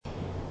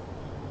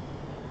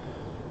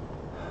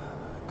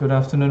Good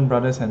afternoon,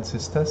 brothers and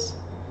sisters.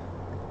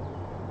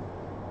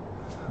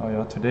 How are you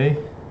all today?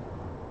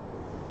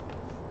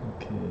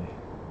 Okay,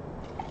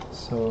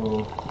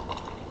 so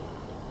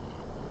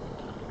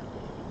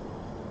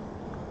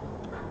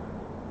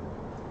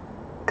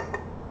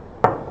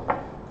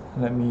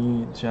let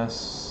me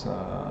just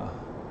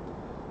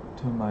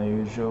do my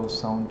usual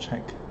sound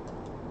check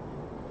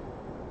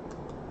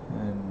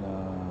and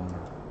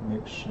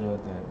make sure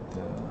that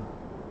the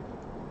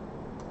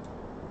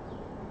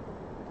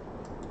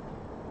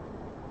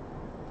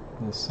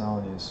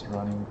sound is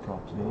running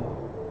properly.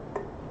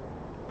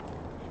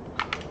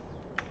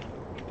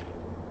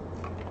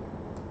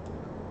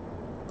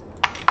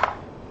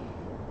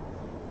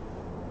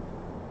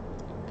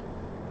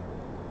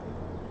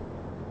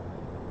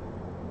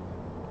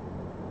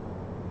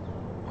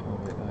 Oh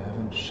wait, I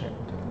haven't checked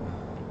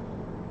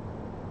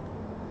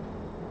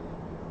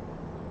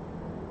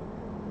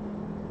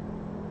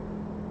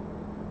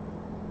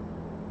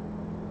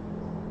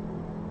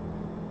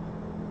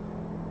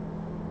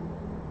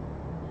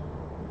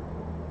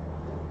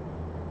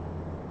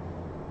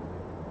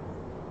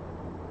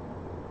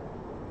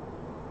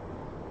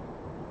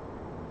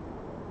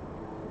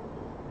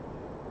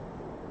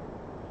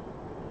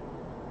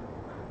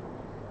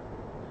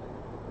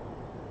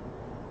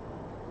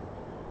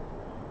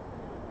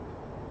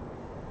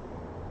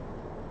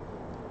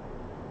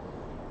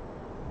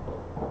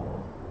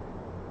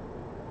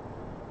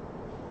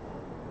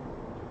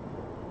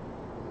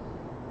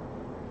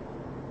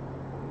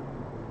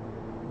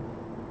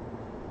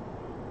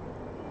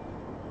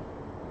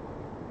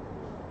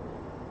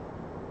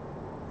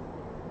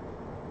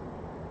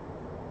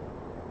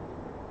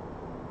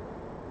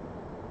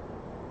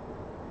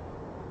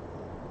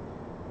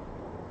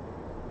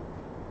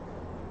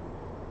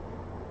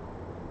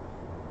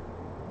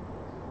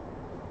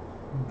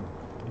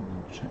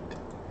check.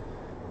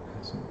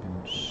 Hasn't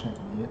been checked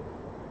yet.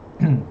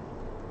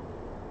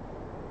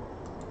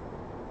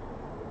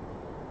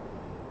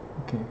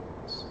 Okay,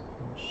 it's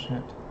been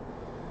checked.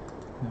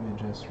 Let me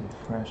just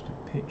refresh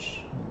the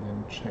page and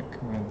then check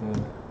whether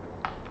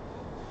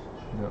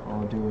the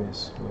audio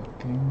is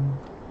working.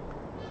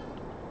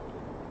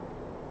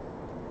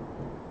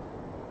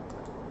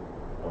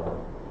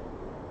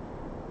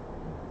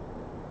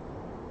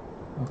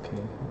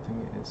 Okay, I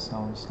think it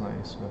sounds like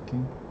it's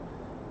working.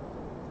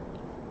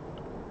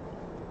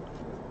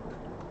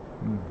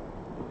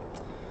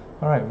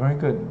 Alright, very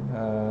good.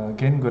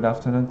 Again, good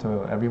afternoon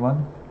to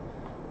everyone.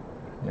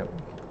 Yep.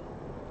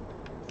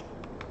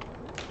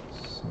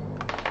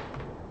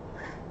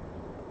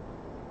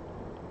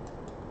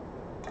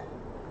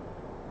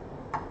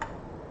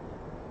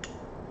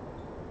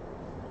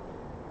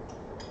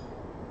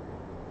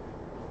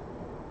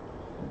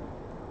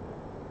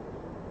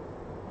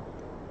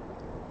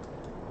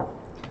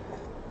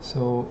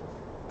 So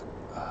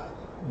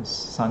it's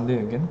Sunday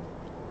again.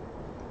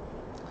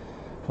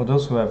 For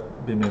those who have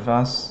been with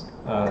us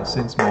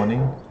since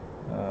morning,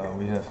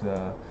 we have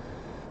the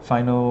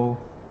final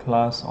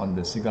class on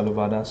the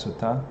Sigaluvada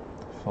Sutta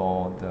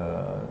for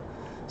the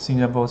新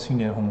加坡青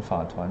年弘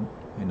法团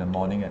in the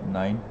morning at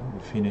 9. We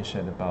finish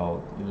at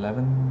about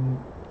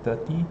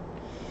 11:30,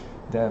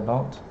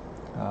 thereabout.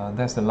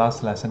 That's the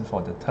last lesson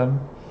for the term.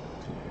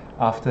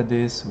 After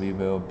this, we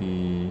will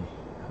be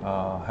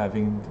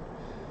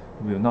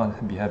we will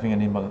not be having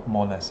any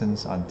more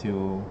lessons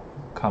until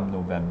come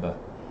November.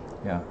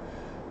 Yeah.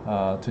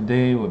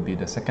 Today will be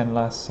the second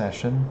last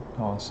session.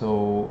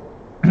 So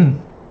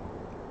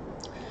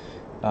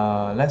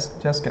let's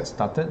just get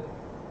started.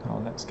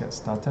 Let's get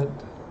started.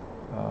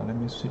 Let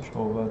me switch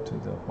over to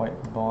the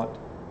whiteboard.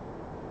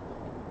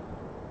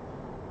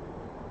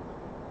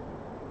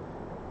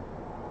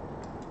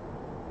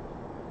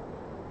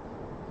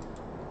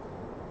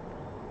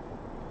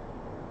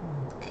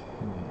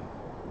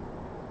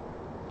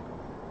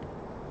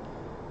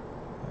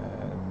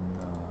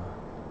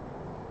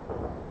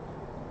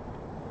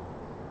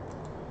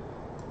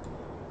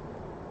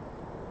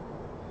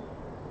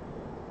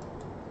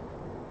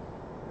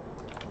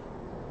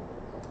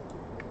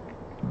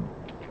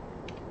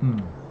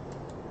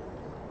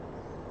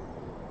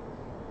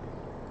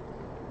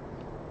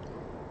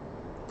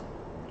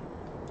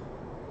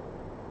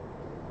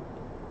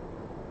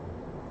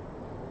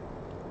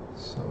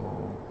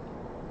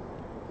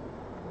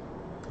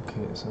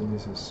 So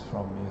this is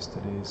from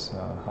yesterday's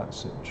Heart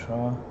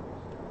Sutra.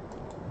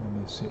 Let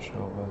me switch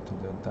over to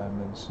the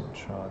Diamond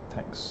Sutra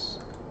text.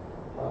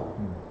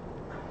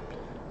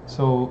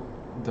 So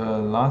the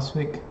last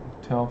week,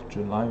 12th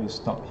July, we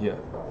stopped here.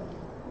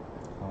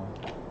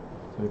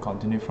 So we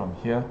continue from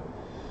here.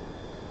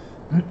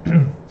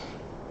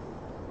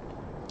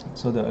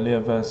 So the earlier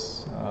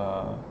verse,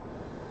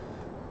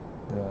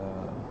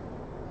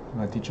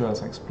 my teacher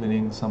was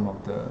explaining some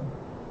of the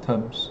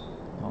terms.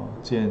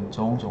 见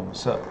种种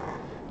色，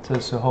这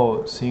时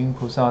候行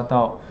菩萨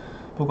道，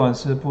不管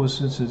是布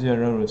施、持戒、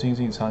忍辱、精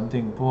进、禅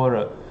定、般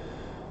若，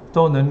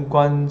都能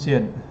观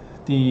见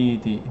第一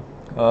谛，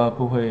而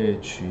不会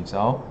取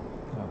着，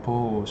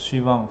不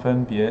虚妄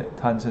分别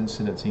贪嗔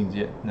痴的境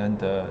界，能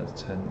得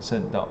成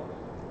圣道。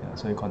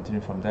所以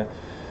continue from there。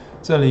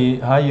这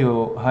里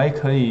还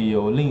可以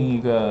有另一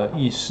个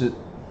意思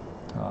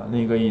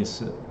另一个意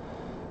思，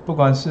不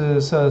管是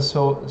色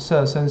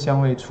声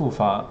香味触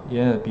法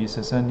眼耳鼻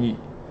舌身意，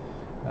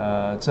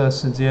这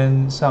世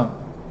间上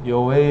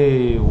有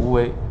为无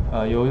为，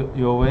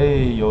有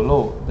为有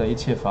漏的一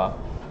切法，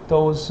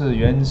都是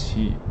缘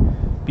起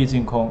毕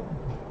竟空，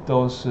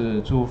都是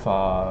诸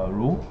法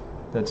如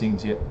的境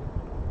界。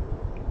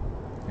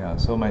Yeah,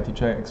 so my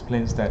teacher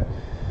explains that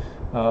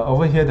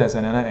over here there's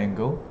another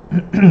angle.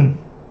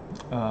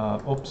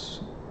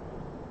 Oops.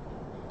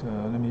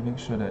 Let me make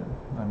sure that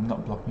I'm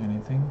not blocking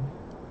anything.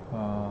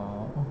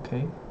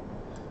 Okay.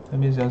 Let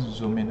me just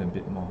zoom in a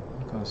bit more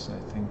because I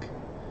think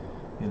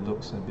it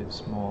looks a bit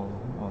small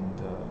on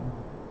the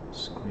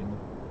screen.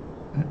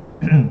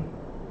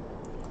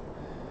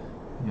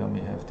 You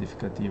may have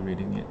difficulty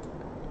reading it.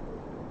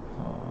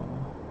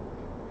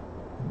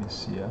 Let me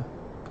see.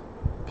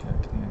 Okay, I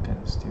think I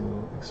can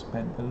still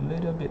expand a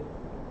little bit.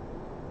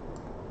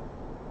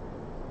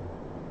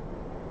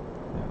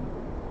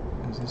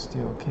 Yeah. Is this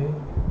still okay?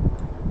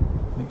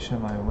 Make sure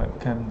my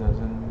webcam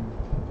doesn't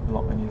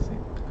block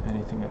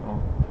anything at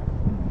all.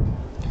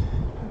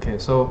 Okay,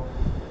 so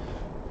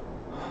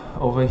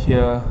over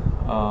here,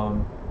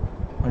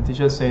 my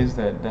teacher says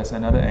that there's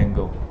another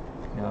angle.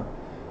 Yeah,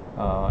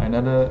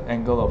 another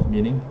angle of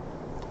meaning.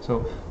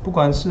 So 不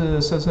管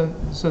是色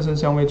声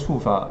香味触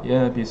法眼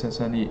耳鼻舌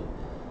身意。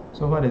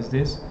So what is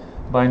this?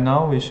 By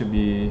now we should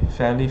be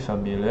fairly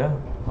familiar.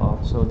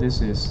 So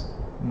this is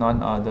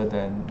none other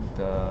than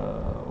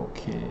the,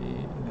 okay,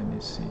 let me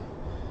see.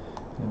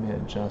 Let me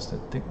adjust the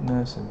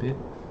thickness a bit.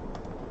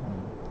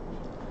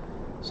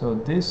 So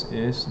this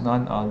is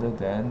none other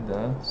than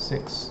the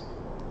 6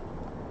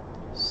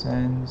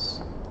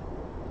 sense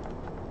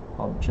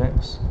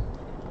objects,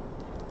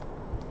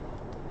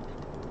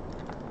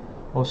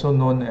 also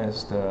known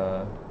as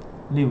the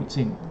六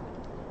境.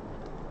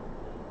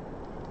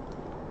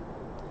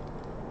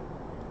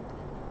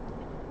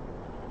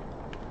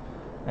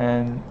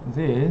 And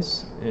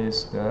this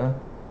is the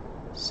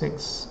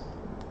 6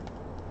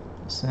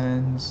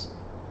 sense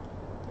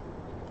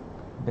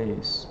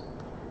base.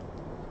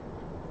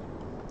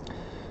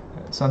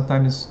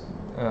 Sometimes,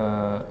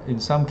 in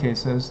some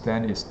cases,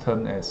 then it's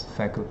termed as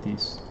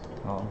faculties.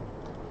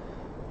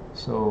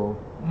 So,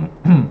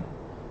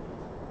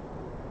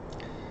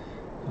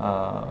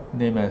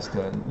 named as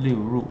the 六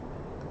入,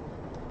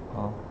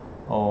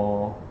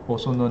 or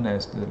also known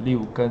as the 六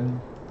根,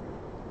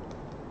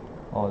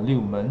 or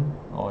六门,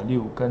 or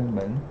六根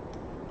门.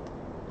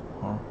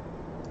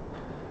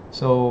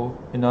 So,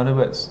 in other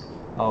words,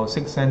 our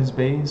 6 sense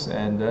base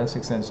and the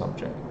 6 sense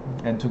object,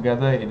 and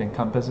together it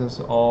encompasses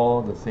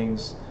all the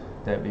things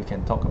that we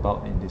can talk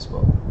about in this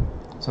world.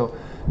 So,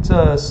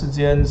 这世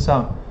间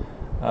上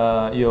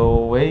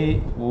有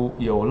为无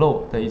有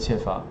漏的一切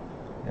法.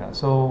 Yeah,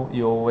 so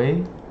有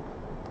为,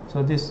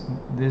 so this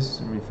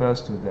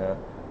refers to the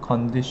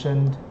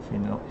conditioned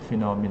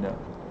phenomena.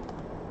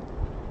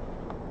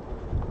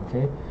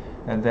 Okay,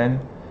 and then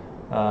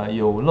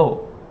有漏,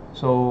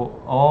 so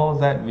all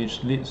that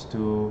which leads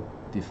to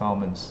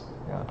defilements.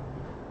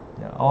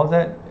 Yeah, all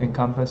that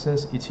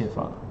encompasses 一切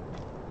法.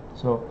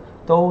 So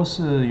都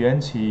是缘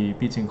起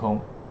毕竟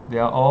空. They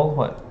are all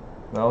what?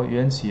 Well,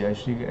 缘起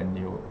actually and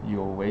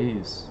有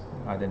为 is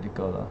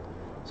identical.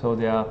 So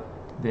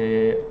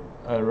they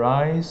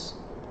arise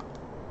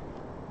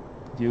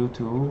due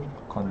to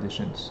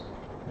conditions.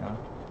 Yeah,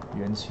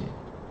 缘起.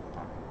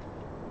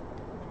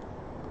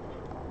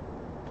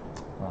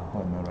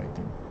 What am I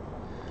writing?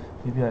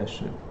 Maybe I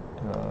should,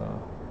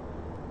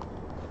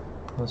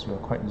 because we are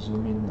quite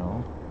zoom in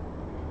now.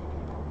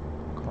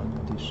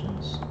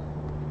 Conditions.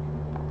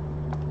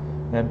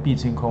 Then 毕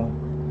竟空.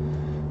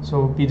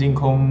 So 毕竟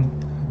空,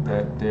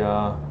 that they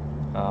are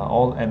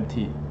all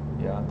empty.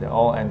 Yeah, they're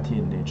all empty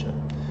in nature.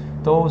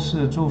 都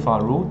是诸法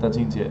如的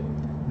境界.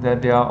 That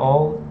they are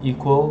all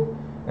equal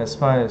as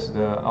far as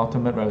the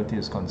ultimate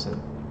reality is concerned.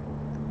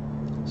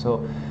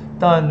 So,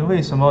 但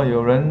为什么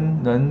有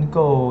人能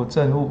够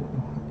证悟，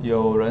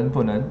有人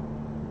不能？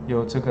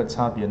有这个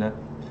差别呢？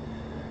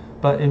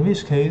 But in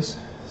which case,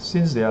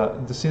 since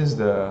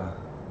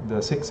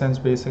the 6 sense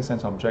base, 6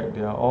 sense object,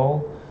 they are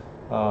all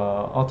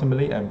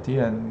ultimately empty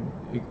and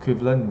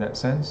equivalent in that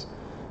sense.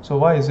 So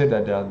why is it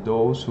that there are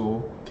those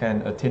who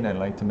can attain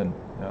enlightenment?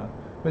 Yeah.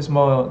 为什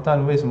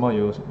么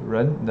有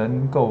人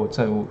能够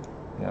证悟？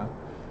 Yeah.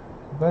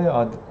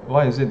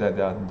 Why is it that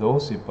there are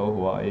those people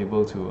who are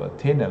able to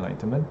attain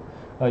enlightenment?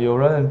 有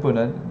人不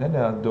能, then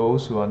there are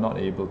those who are not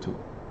able to.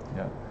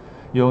 Yeah.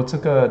 有这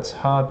个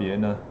差别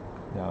呢?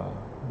 Yeah.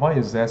 Why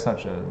is there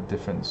such a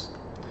difference?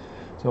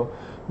 So,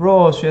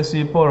 若学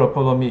习般若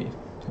波罗蜜,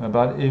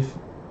 but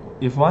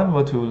if one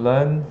were to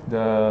learn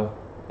the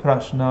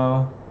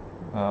prajna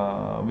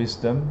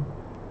wisdom,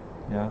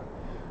 yeah,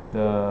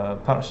 the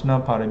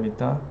prajna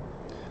paramita,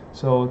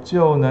 so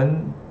就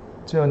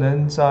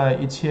能在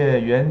一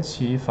切缘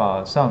起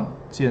法上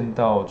见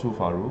到诸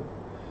法如.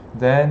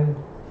 Then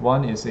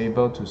one is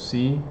able to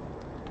see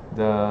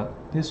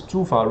this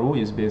诸法如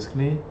is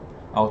basically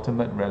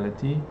ultimate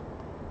reality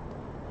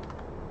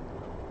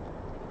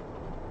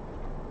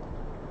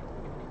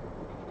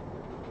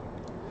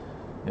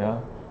Yeah,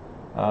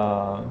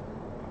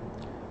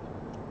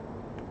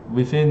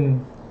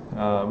 within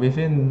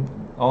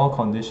all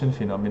conditioned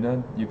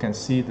phenomena, you can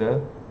see the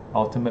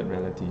ultimate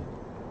reality.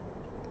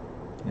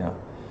 Yeah,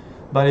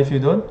 but if you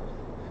don't,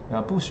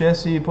 不学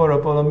习般若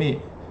波罗蜜，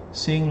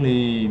心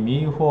里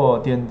迷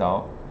惑颠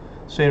倒。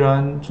虽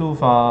然诸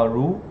法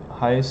如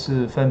还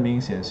是分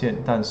明显现，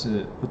但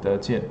是不得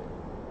见。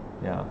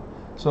Yeah,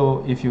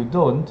 so if you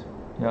don't,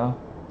 yeah,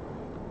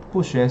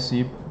 不学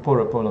习般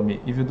若波罗蜜,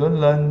 if you don't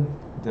learn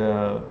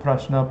the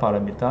Prajna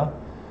Paramita,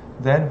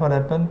 then what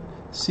happened?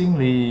 心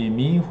里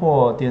迷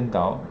惑颠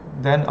倒.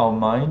 Then our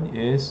mind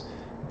is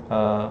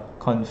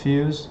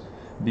confused,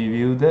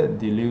 bewildered,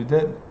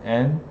 deluded,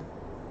 and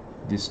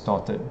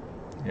distorted.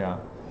 Yeah,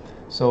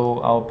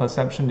 so our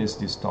perception is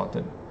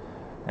distorted,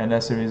 and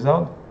as a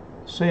result,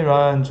 虽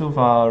然诸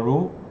法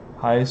如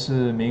还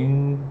是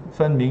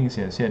分明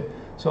显现.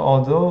 So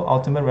although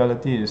ultimate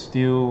reality is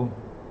still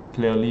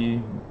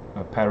clearly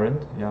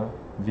apparent, yeah,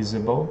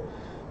 visible,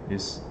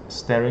 is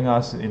staring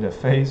us in the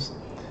face,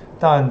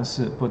 但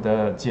是不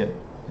得见,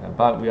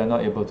 but we are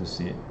not able to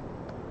see it.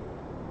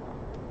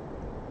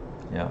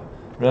 Yeah,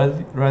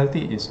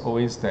 reality is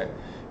always there.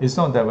 It's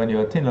not that when you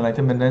attain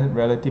enlightenment, then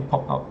reality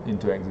pop up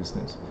into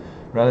existence.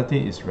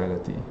 Reality is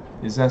reality.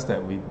 It's just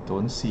that we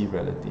don't see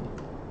reality.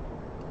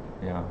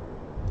 Yeah.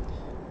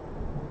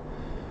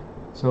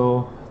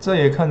 So 这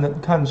也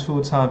看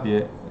出差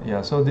别.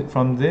 Yeah. So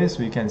from this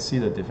we can see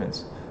the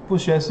difference. 不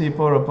学习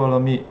般若波罗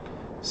蜜，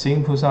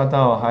行菩萨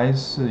道还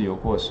是有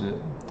过失.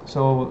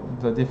 So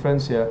the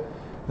difference here,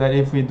 that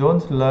if we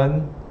don't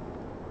learn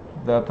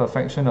the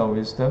perfection of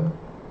wisdom,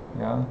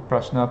 yeah,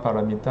 Prajna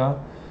Paramita,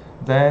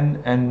 then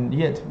and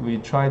yet we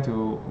try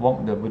to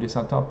walk the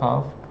Bodhisattva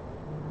path,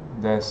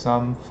 there's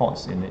some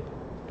faults in it.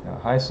 Yeah,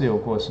 还是有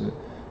过失.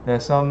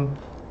 There's some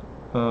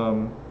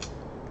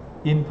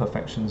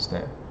imperfections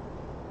there.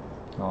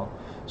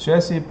 学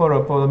习般若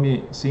波罗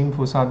蜜，行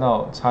菩萨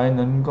道，才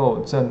能够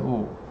证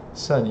悟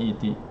圣义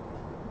谛.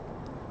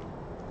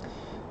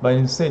 But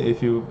instead,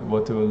 if you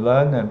were to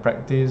learn and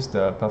practice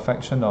the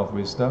perfection of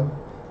wisdom,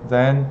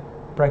 then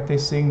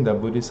practicing the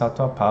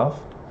Bodhisattva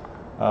path,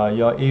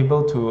 you're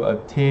able to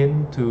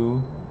attain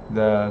to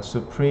the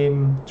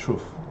supreme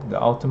truth, the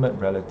ultimate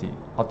reality,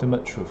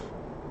 ultimate truth.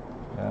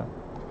 Yeah.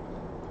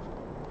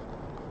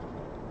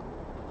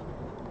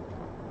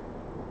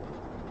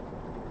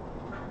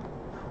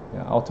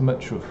 Yeah, ultimate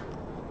truth.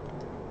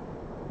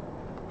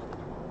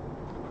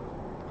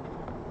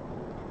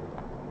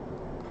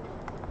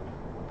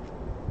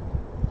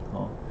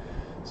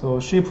 So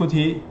须菩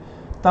提，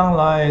当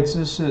来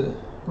之事，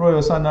若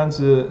有善男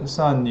子、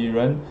善女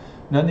人，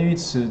能于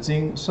此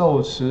经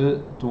受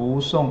持读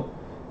诵，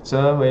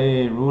则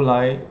为如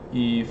来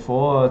以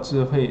佛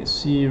智慧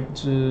悉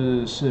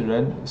知世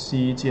人，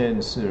悉见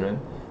世人，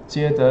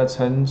皆得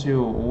成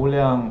就无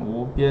量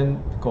无边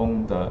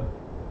功德.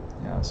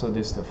 Yeah, so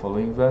this is the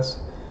following verse.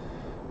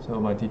 So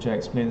my teacher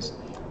explains,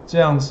 这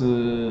样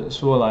子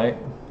说来，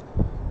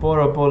般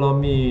若波罗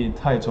蜜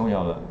太重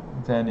要了.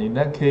 Then in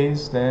that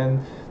case, then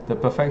the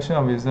perfection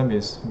of wisdom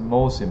is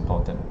most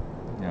important.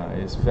 Yeah,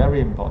 it's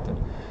very important.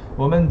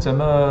 我们怎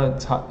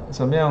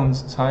么样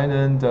才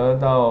能得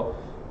到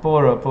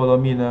般若波罗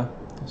蜜呢?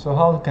 So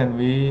how can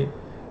we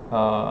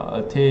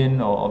attain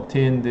or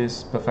obtain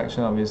this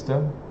perfection of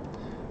wisdom?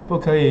 不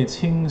可以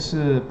轻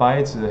视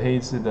白纸黑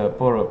字的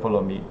般若波罗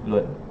蜜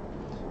论.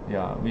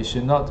 Yeah, we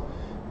should not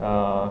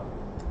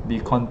be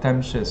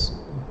contemptuous.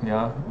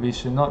 Yeah, we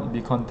should not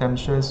be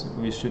contemptuous.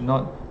 We should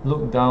not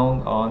look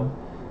down on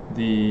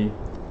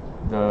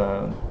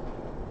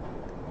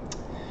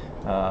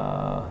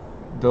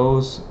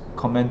those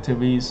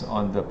commentaries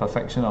on the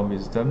perfection of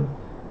wisdom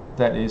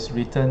that is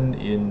written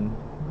in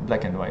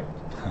black and white.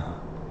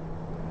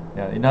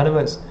 Yeah, in other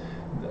words,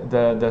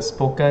 the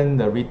spoken,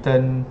 the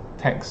written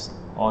text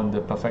on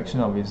the perfection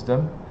of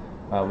wisdom,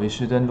 we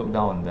shouldn't look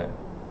down on that.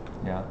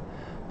 Yeah.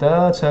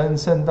 得成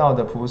圣道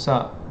的菩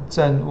萨，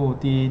证悟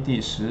第一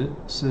第十，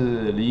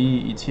是离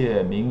一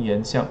切名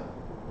言相。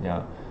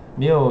Yeah,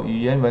 没有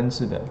语言文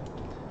字的。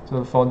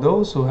So for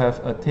those who have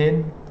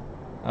attained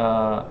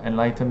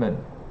enlightenment,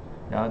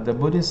 yeah, the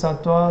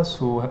Bodhisattvas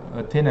who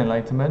attain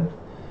enlightenment,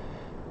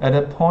 at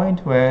a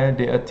point where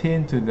they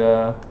attain to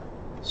the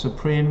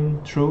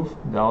supreme truth,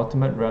 the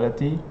ultimate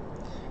reality,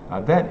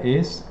 that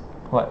is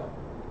what?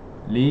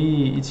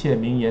 离一切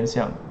名言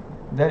相.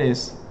 That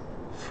is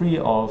free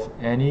of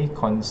any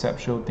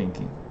conceptual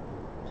thinking,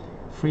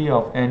 free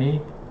of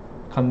any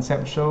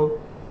conceptual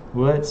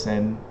words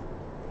and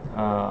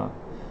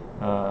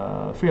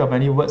free of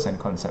any words and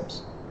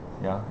concepts.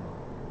 Yeah,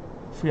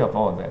 free of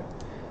all of that.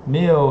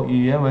 没有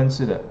语言文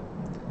字的.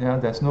 Yeah,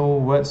 there's no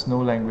words,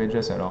 no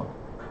languages at all.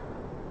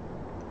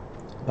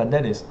 But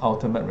that is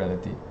ultimate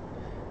reality.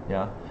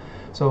 Yeah,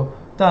 so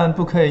但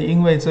不可以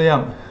因为这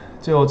样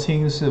就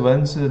轻视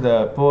文字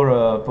的般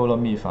若波罗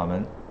蜜法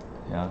门.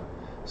 Yeah,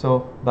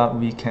 so but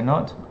we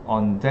cannot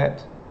on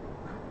that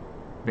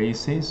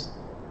basis,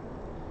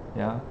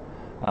 yeah,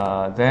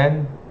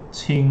 then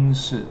轻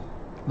视,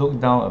 look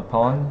down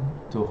upon,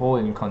 to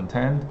hold in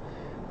contempt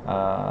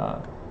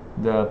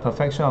the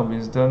perfection of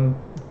wisdom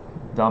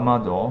Dharma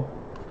door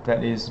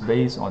that is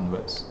based on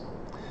words.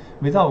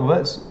 Without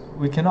words,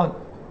 we cannot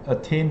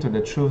attain to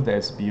the truth that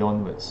is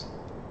beyond words.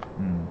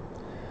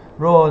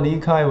 若离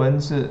开文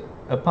字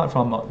apart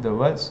from the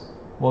words,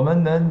 我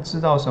们能知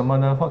道什么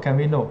呢？ What can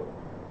we know?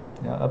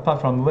 Yeah, apart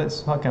from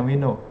words, what can we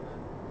know?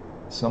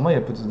 什么也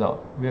不知道。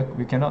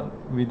We cannot,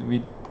 we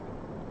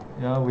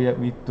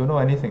don't know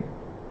anything.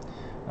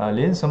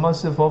 连什么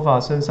是佛法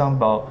身上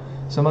宝，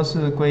什么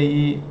是皈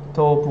依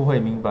都不会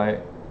明白。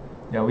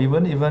Yeah, we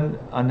won't even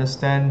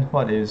understand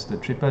what is the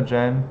triple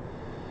gem,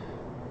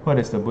 what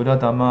is the Buddha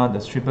Dharma, the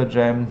triple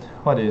gem,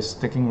 what is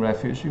taking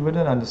refuge. We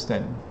wouldn't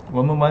understand.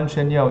 我们完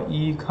全要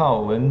依靠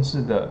文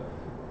字的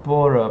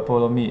般若波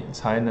罗蜜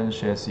才能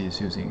学习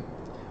修行。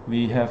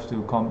We have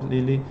to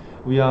completely,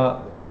 we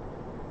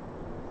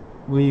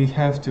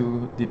have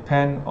to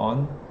depend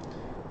on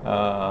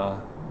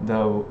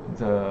the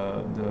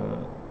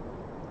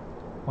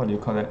what do you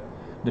call it?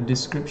 The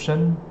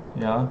description,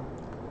 yeah,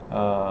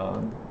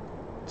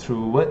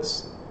 through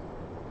words,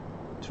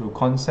 through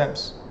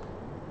concepts,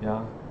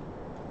 yeah,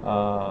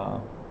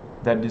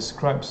 that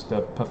describes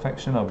the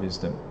perfection of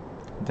wisdom.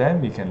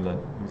 Then we can learn,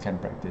 we can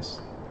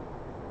practice.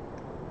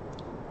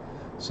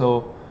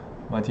 So,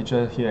 my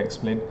teacher here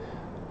explained,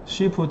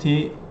 须菩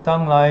提，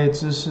当来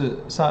之事，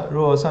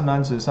若善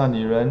男子、善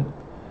女人，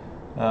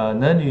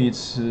能于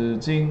此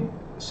经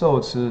受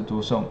持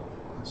读诵。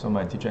So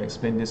my teacher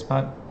explained this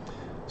part.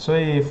 所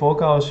以佛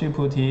告须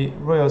菩提，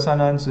若有善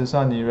男子、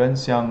善女人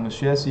想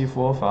学习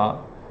佛法，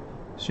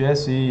学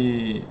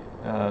习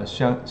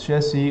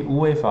无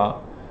为法，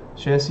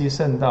学习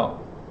圣道。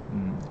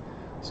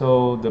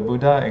So the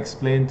Buddha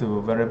explained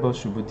to Venerable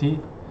Subhuti,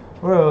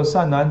 若有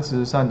善男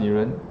子、善女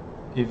人。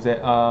If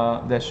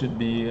there should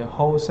be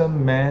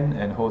wholesome men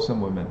and wholesome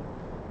women.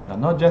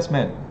 Not just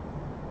men,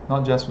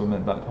 not just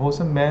women, but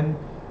wholesome men,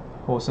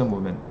 wholesome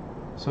women.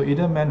 So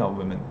either men or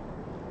women.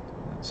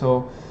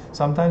 So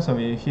sometimes when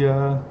we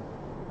hear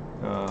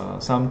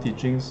some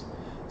teachings,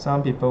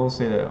 some people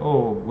say that,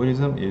 oh,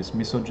 Buddhism is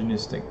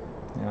misogynistic.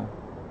 Yeah.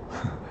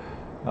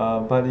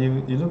 But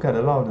you look at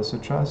a lot of the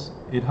sutras,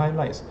 it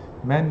highlights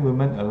men,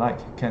 women alike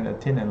can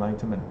attain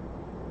enlightenment.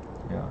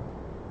 Yeah.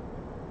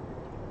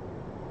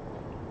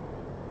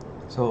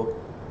 So,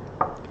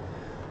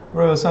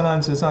 若有善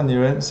男子、善女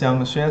人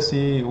想学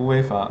习无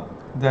为法,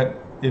 that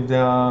if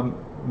there are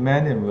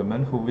men and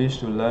women who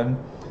wish to learn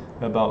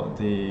about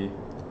the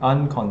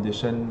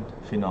unconditioned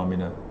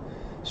phenomena,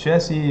 学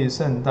习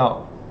圣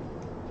道,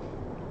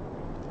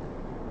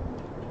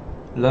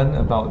 learn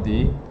about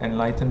the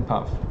enlightened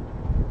path,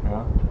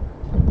 yeah?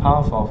 The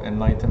path of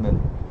enlightenment.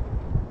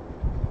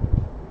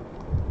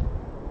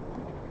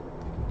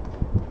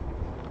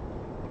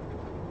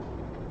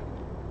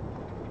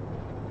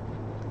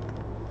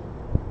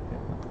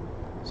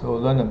 So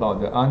learn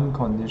about the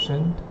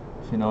unconditioned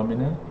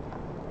phenomena.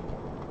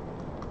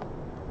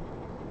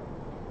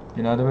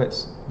 In other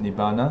words,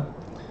 Nibbana.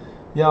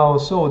 要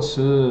受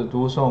持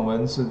读诵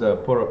文字的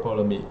般若波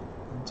罗蜜，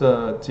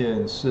这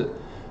件事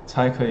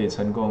才可以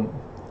成功。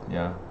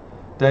Yeah.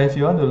 That if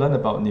you want to learn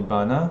about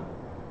Nibbana,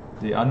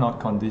 the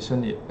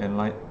unconditioned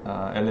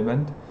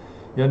element,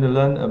 you want to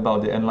learn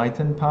about the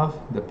enlightened path,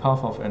 the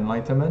path of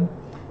enlightenment,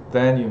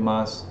 then you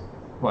must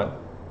what?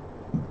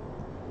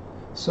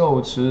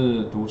 受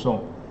持读诵。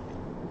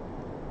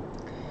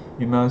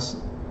You must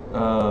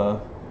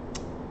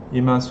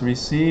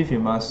receive,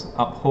 you must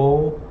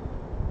uphold,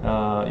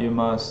 you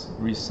must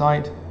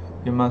recite,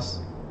 you must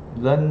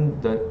learn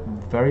the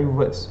very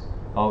words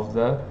of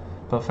the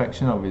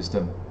perfection of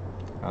wisdom.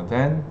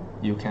 Then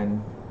you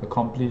can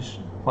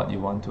accomplish what you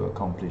want to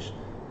accomplish.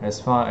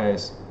 As far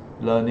as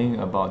learning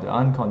about the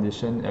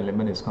unconditioned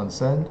element is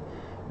concerned,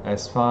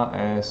 as far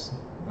as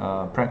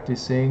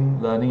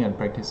learning and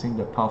practicing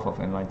the path of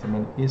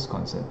enlightenment is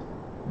concerned.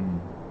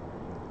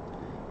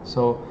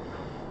 So,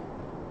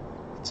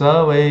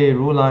 则为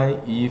如来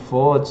以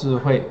佛智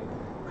慧，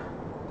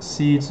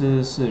悉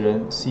知世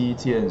人，悉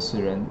见世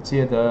人，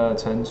皆得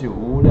成就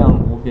无量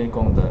无边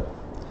功德。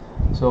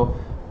So，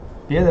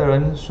 别的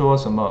人说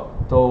什么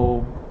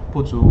都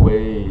不足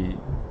为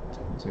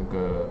这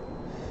个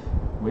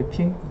为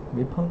拼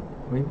为碰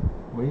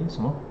为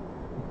什么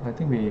 ？I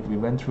think we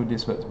went through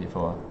this word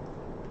before.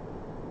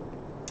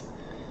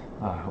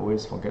 I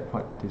always forget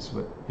what this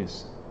word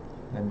is.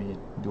 Let me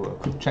do a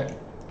quick check.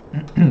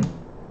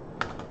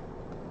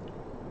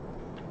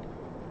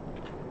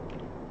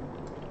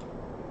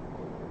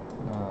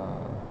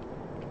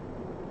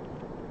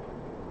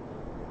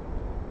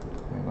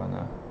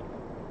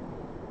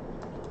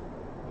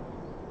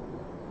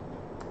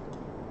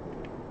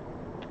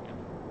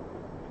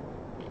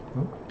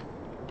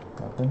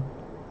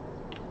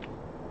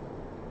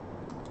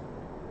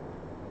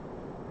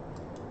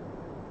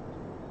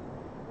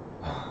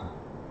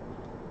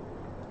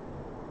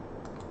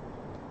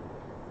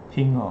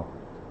 拼哦，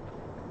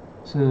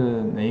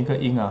是哪一个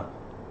音啊？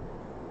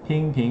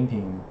拼。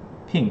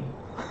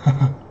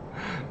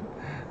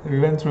We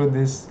went through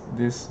this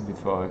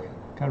before. I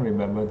can't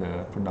remember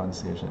the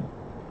pronunciation.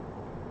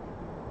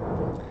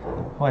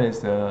 What is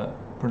the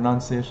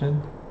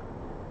pronunciation.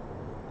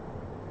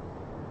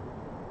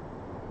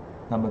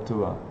 Number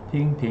 2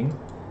 ping ping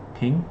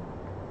ping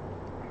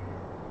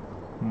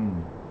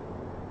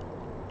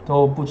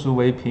都不足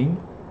为凭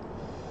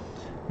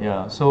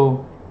Yeah,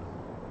 so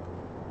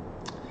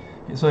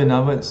in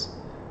other words,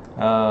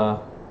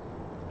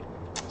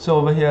 so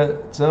over here,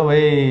 则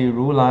为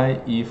如来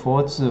以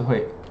佛智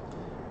慧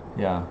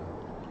Yeah,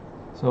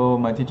 so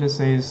my teacher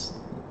says,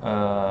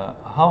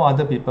 how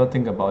other people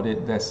think about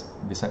it, that's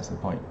besides the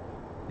point.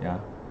 Yeah,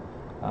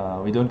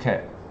 we don't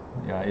care.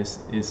 Yeah,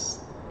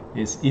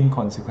 it's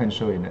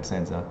inconsequential in that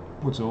sense.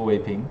 不足为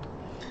凭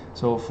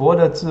So 佛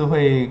的智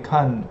慧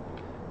看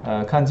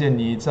见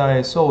你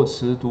在受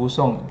持读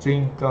诵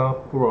经噶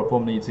般若波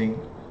罗蜜经，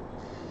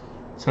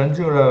成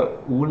就了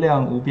无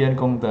量无边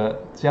功德，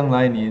将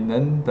来你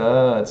能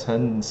得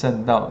成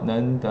圣道，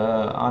能得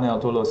阿耨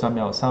多罗三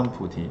藐三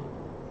菩提。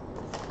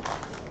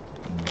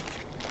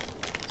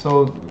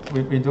So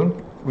we don't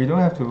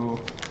have to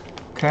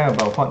care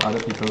about what other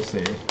people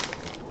say,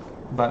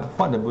 but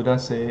what the Buddha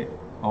say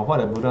or what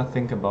the Buddha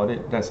think about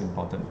it, that's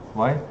important.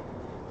 Why?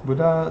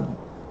 Buddha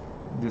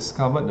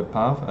discovered the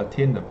path,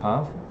 attained the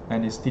path,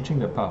 and is teaching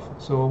the path.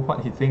 So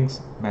what he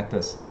thinks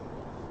matters.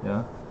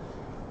 Yeah.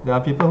 There are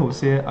people who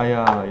say,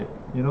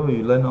 you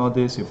learn all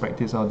this, you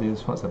practice all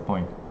this, what's the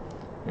point?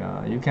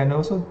 Yeah, you can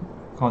also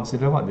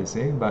consider what they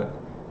say, but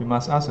you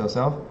must ask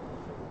yourself,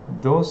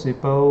 those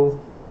people,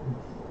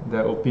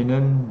 their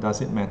opinion,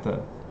 does it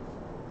matter?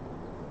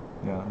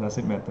 Yeah, does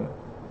it matter?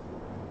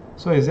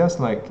 So it's just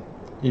like,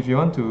 if you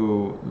want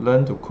to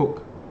learn to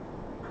cook,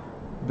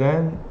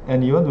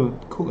 and you want to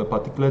cook a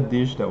particular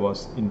dish that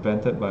was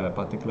invented by a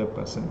particular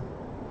person,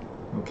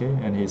 okay,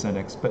 and he's an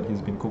expert,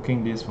 he's been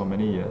cooking this for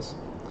many years.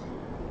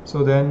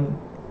 So then,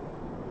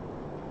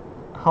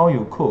 how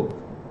you cook,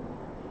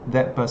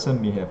 that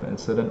person may have a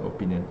certain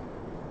opinion.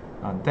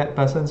 That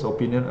person's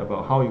opinion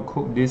about how you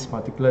cook this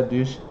particular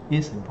dish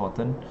is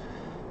important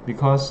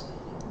because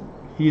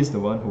he is the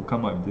one who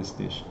come up with this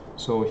dish.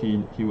 So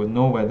he will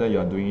know whether you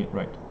are doing it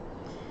right.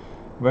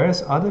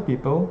 Whereas other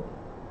people,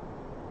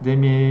 they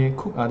may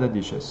cook other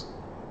dishes,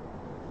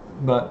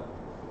 but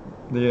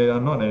they are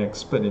not an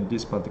expert in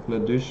this particular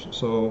dish,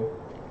 so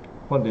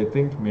what they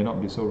think may not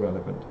be so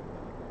relevant.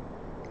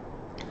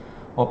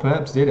 Or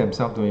perhaps they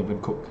themselves don't even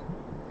cook.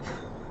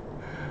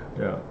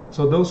 Yeah.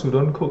 So those who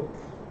don't cook,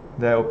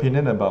 their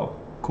opinion about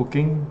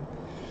cooking,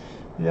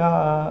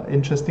 yeah,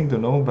 interesting to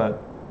know,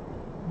 but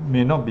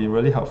may not be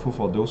really helpful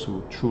for those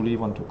who truly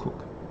want to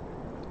cook.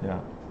 Yeah.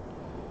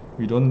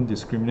 We don't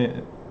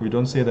discriminate. We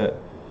don't say that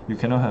you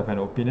cannot have an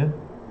opinion.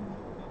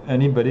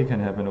 Anybody can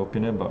have an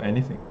opinion about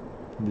anything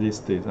these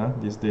days.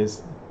 These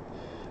days,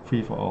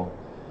 free for all.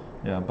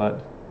 Yeah,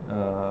 but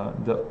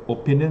the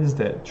opinions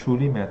that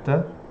truly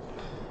matter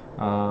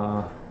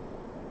are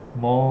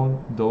more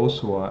those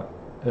who are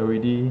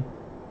already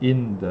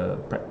in the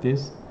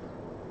practice,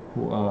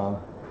 who are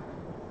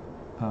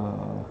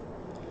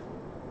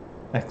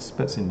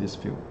experts in this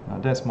field.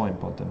 That's more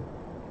important.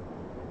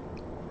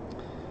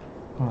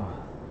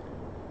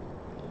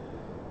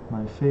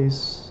 My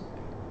face,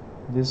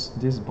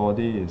 this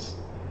body is,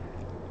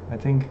 I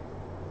think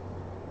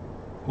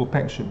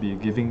OPEC should be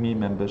giving me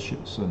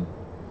membership soon.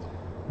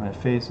 My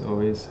face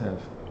always have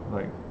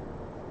like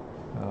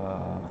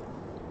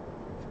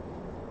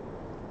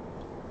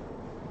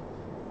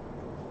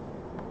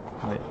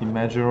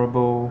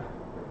immeasurable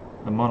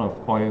amount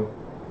of oil.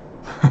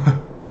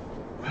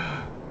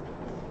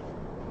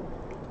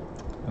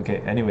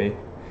 Okay, anyway,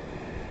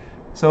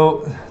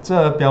 so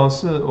这表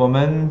示我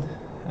们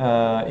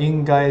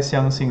应该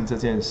相信这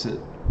件事，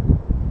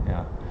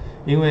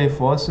因为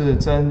佛是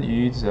真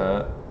语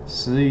者、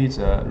实语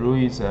者、如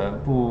语者、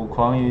不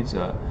诳语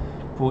者、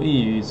不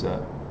异语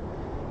者。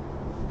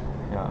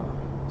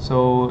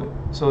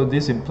So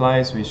this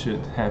implies we should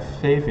have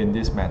faith in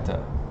this matter,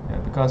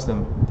 because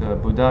the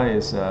Buddha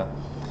is a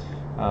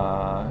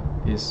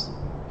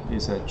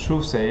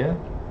truth sayer.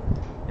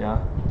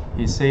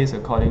 He says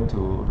according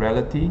to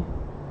reality.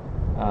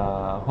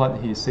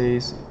 What he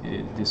says,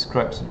 it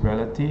describes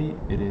reality.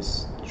 It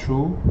is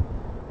true.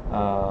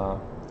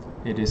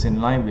 It is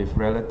in line with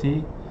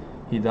reality.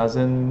 He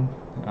doesn't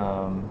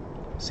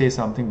say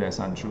something that's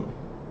untrue.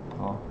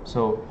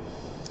 So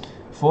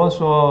佛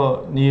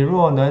说，你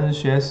若能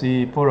学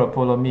习般若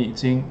波罗蜜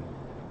经，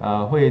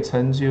会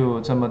成就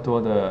这么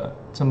多的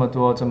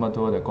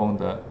功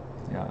德。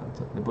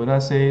The Buddha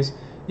says,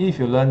 if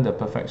you learn the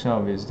perfection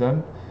of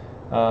wisdom,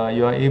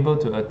 you are able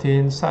to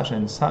attain such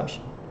and such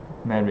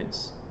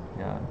merits.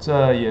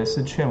 这也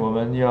是劝我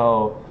们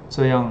要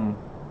这样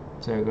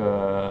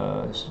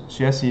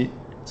学习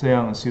这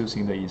样修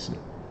行的意思。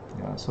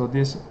So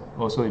this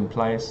also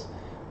implies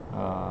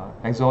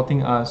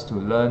exhorting us to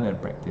learn and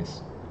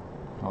practice.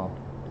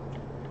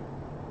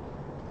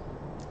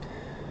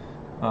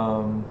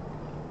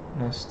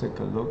 Let's take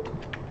a look.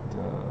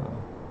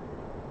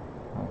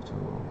 I have to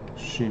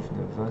shift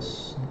the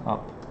verse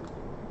up.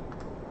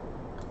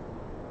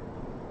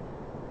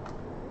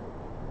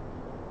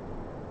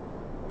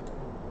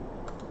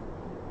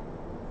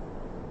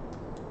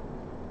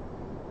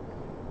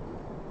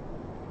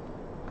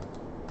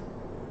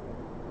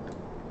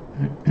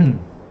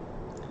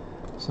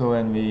 So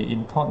when we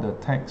import the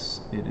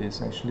text, it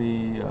is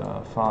actually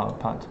far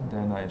apart.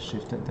 Then I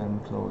shifted them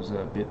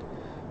closer a bit,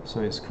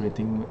 so it's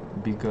creating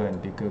bigger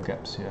and bigger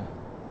gaps here.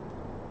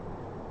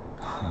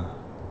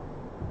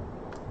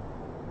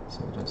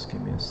 So just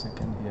give me a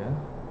second here.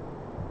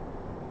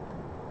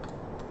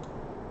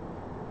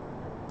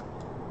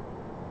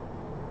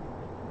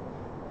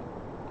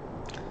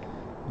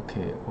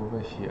 Okay, over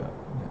here,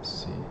 let's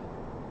see.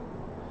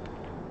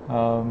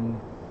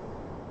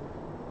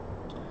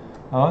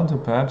 I want to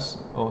perhaps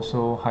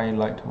also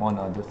highlight one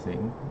other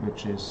thing,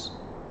 which is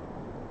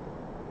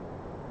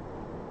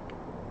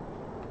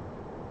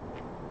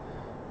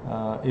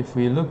if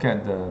we look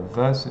at the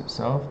verse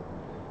itself,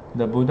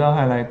 the Buddha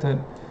highlighted,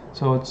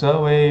 so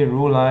则为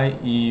如来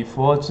以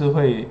佛智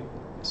慧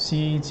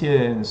悉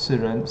见世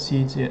人，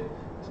悉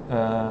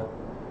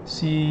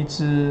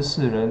知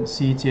世人，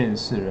悉见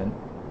世人.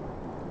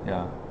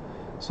 Yeah,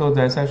 so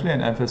there's actually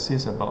an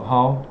emphasis about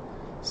how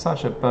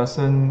such a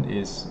person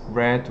is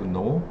rare to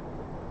know.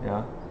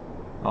 Yeah,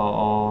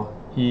 or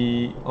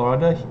the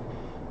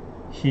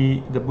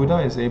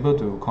Buddha is able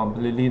to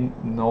completely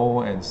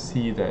know and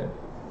see that,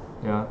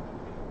 yeah,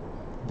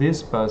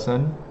 this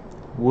person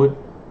would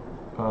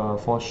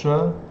for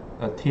sure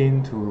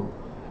attain to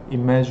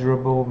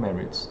immeasurable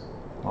merits.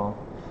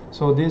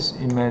 So this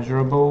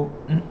immeasurable,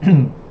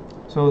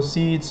 so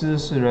悉知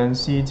世人，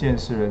悉见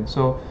世人,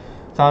 so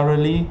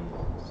thoroughly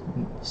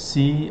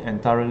see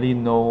and thoroughly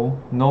know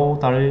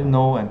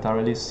and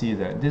thoroughly see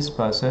that this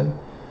person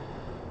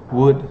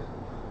would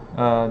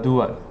do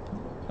what?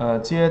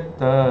 皆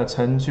得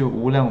成就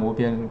无量无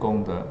边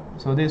功德.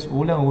 So this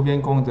无量无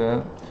边功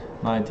德,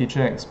 my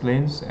teacher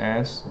explains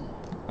as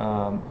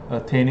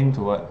attaining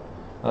to what?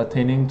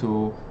 Attaining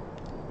to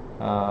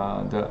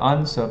the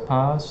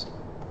unsurpassed,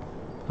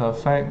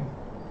 perfect,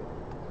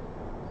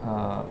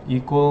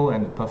 equal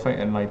and perfect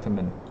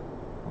enlightenment.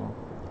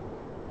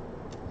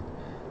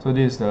 So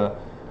this is the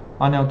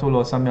阿耨多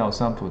罗三藐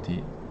三菩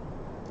提,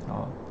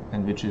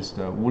 and which is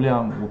the 无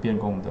量无边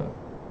功德.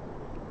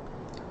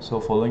 So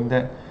following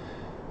that,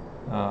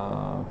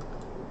 "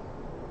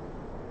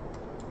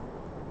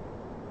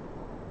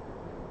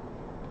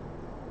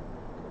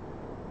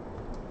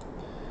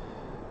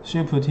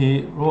须菩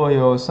提，若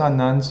有善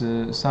男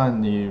子、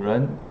善女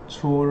人，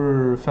初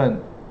日分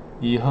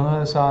以恒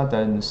河沙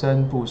等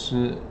身布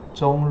施，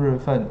中日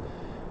分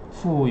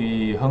复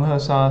以恒河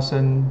沙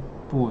身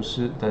布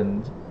施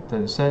等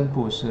身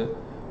布施，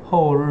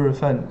后日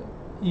分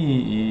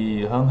亦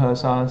以恒河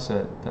沙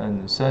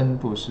等身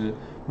布施。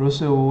如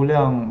是无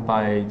量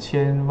百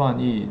千万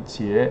亿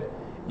劫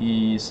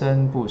以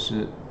身布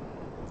施."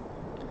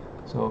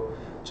 So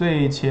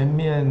最前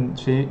边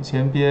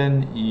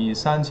以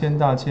3000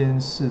大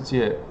千世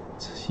界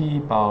七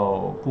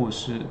宝布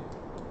施。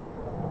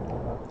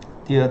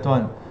第二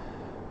段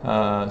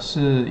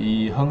是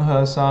以恒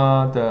河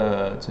沙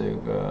的这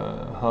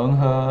个恒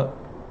河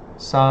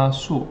沙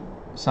数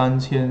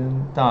3000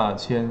大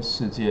千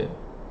世界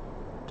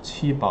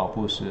七宝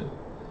布施。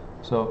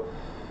So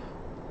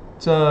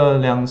这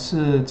两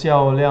次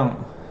较量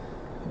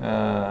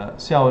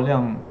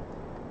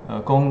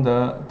功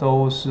德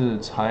都是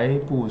财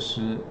布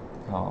施，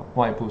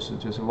外布施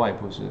就是外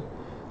布施。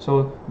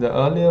So the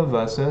earlier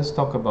verses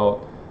talk about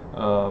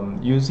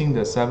using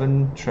the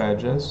 7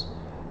 treasures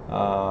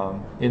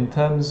in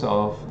terms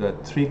of the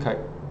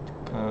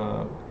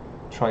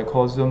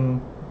trichosm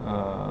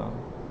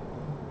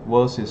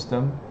world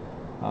system,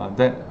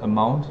 that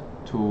amount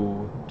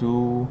to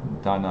do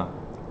dana.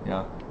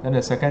 Yeah. Then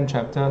the second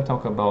chapter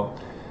talk about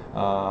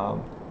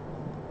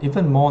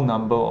even more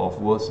number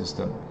of world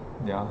system.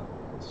 Yeah.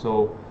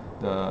 So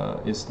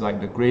it's like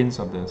the grains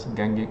of the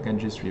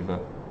Ganges River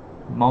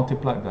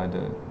multiplied by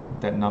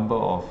that number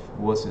of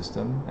world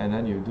system, and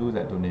then you do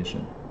that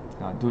donation,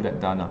 do that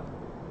dana.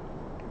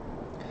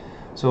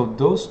 So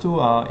those two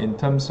are in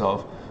terms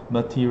of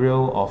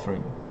material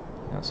offering.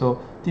 Yeah, so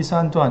第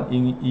三段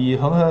以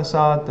恒河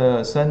沙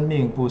的生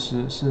命布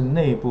施是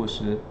内布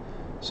施。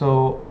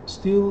So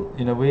still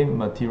in a way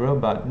material,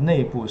 but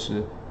内布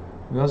施,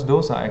 because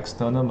those are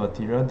external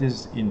material, this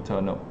is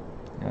internal.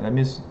 Yeah, that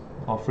means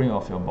offering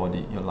of your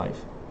body, your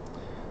life.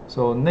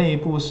 So 内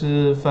布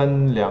施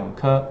分2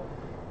科.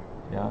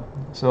 Yeah.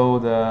 So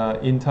the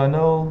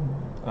internal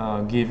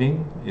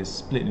giving is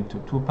split into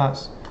 2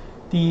 parts.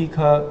 第一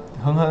科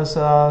恒河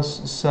沙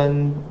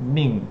生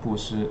命布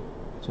施.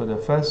 So the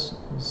first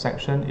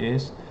section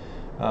is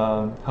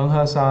恒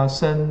河沙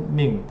生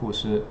命布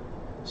施.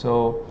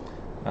 So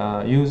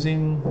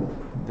using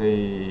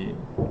the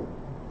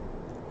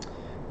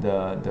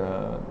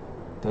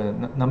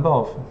number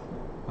of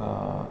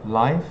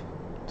life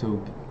to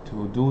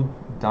do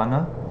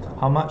dana,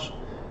 how much?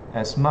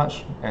 As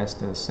much as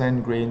the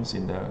sand grains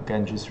in the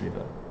Ganges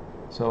River.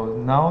 So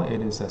now it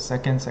is the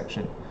second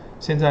section.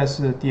 现在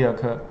是第二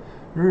课，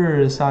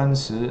日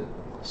30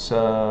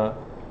舍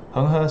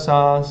恒河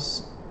沙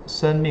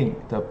生命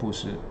的布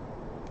施.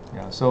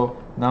 Yeah, so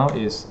now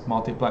is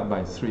multiplied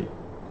by 3.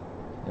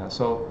 Yeah,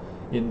 so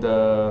in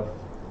the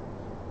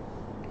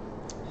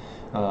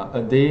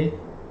a day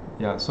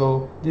Yeah,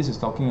 so this is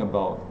talking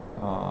about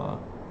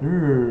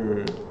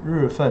日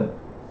份.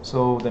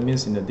 So that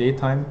means in the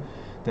daytime,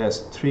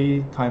 there's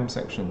 3 time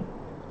section,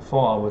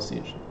 4 hours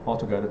each,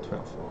 altogether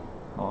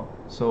 12.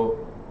 So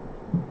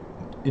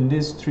in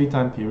this 3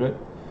 time period,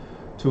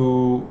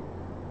 to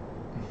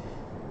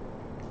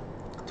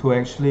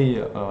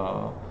actually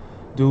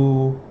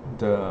do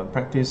the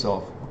practice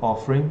of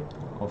offering,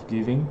 of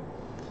giving,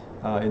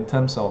 in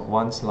terms of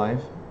one's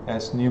life,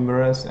 as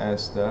numerous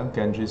as the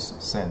Ganges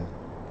sand,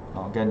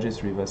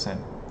 Ganges River sand.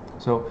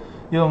 So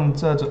用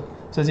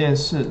这件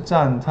事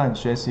赞叹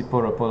学习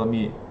般若波罗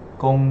蜜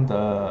功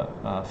的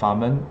法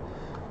门，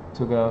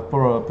这个般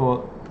若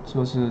波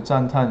就是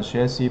赞叹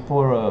学习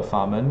般若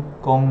法门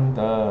功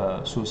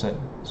的殊胜。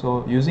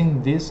So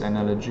using this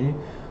analogy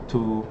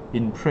to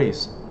in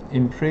praise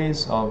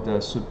of the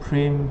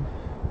supreme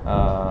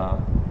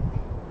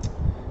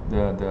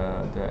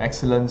the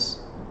excellence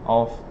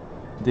of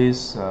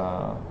this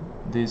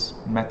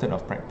method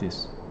of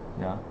practice,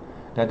 yeah,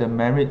 that the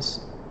merits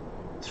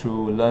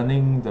through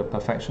learning the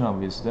perfection of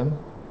wisdom,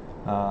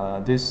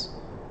 this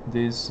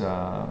is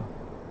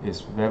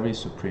very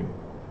supreme,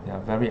 yeah,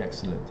 very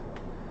excellent.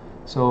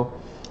 So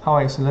how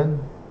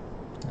excellent?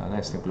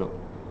 Let's take a look.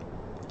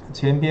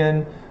 前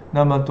边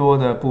那么多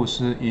的布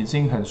施已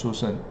经很殊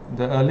胜.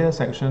 The earlier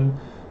section,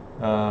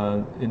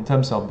 in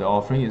terms of the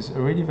offering, is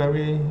already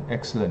very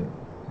excellent,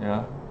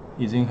 yeah,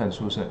 已经很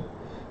殊胜.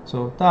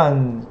 So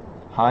但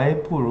还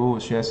不如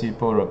学习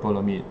般若波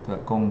罗蜜的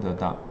功德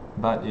大.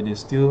 But it is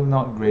still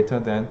not greater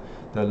than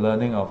the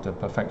learning of the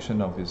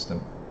perfection of wisdom.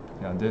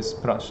 Yeah, this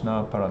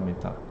prajna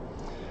paramita.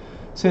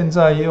 现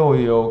在又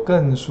有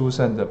更殊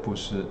胜的布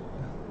施,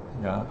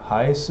 yeah,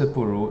 还是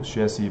不如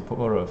学习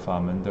般若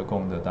法门的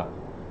功德大.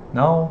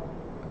 Now,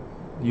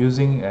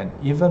 using an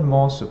even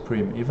more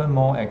supreme, even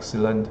more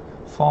excellent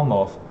form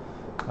of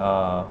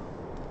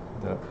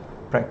the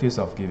practice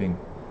of giving,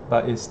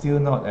 but it's still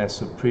not as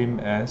supreme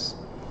as,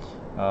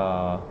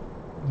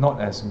 not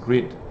as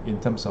great in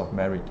terms of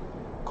merit,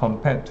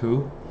 compared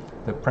to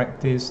the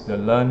practice, the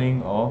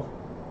learning of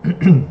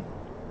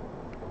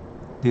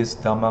this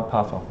Dhamma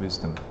path of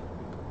wisdom.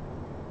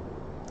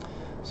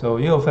 So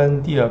又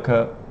分第二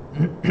科,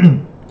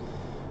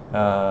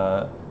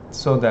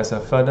 so there's a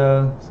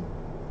further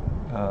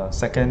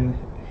second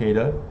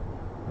header,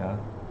 yeah,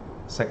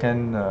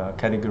 second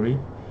category.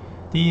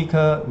 第一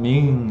科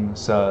名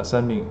舍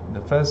生命.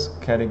 The first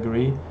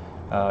category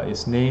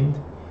is named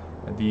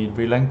the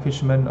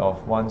relinquishment of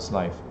one's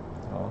life.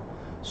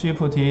 须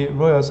菩提，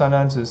若有善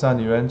男子、善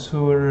女人，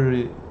初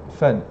日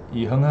份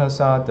以恒河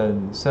沙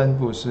等身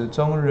布施，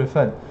中日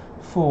份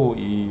复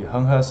以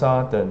恒河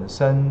沙等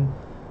身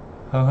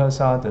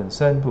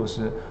布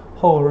施，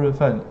后日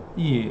份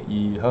亦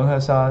以恒河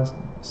沙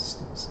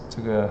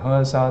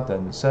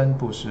等身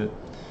布施。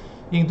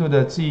印度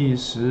的计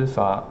时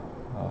法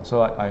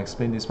，so I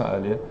explained this part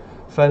earlier.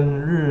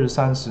 分日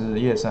30，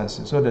夜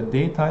30. So the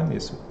daytime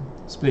is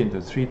split into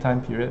 3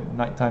 time period,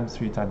 nighttime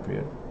 3 time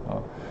period.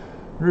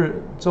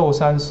 日昼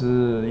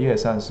30，夜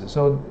30.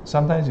 So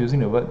sometimes using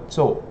the word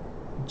昼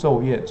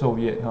夜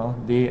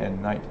day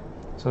and night.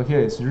 So here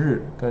is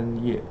日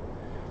跟夜.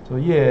 So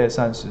夜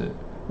30.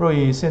 若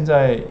以现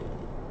在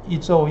一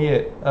昼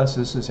夜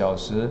24小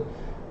时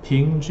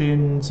平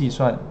均计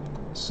算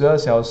，12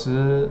小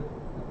时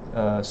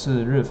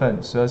是日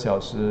份，12小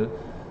时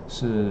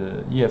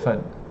是夜份，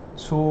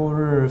初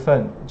日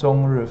份、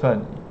中日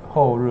份、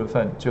后日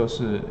份就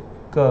是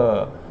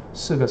各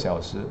4个小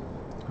时。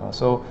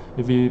So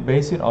if we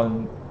base it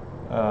on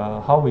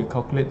how we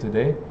calculate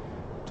today,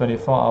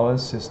 24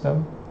 hours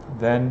system,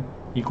 then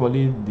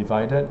equally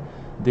divided,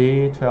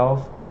 day 12,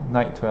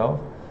 night 12,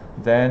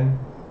 then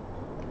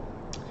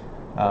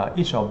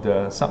each of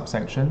the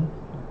subsection,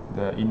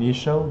 the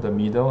initial, the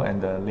middle,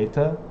 and the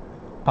later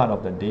part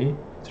of the day,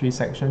 3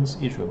 sections,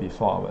 each will be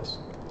 4 hours.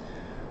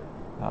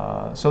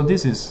 So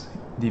this is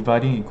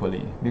dividing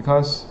equally,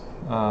 because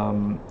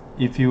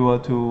if you were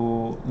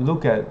to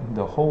look at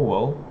the whole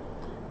world,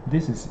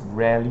 this is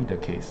rarely the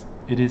case.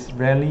 It is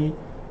rarely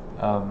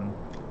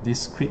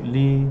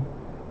discretely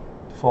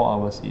 4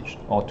 hours each,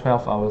 or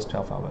 12 hours,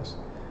 12 hours.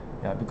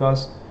 Yeah,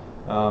 because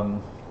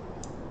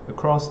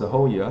across the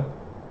whole year,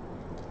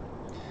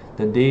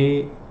 the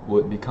day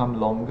would become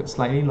longer,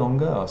 slightly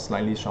longer or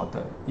slightly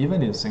shorter.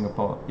 Even in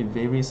Singapore, it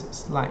varies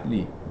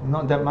slightly.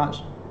 Not that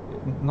much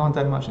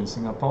in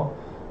Singapore,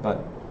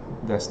 but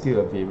there's still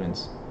a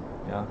variance.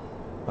 Yeah,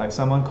 like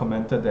someone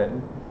commented that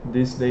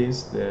these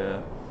days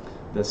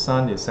the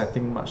sun is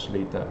setting much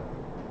later.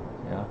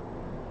 Yeah,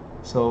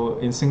 so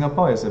in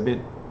Singapore it's a bit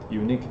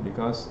unique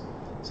because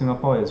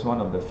Singapore is one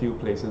of the few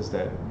places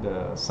that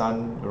the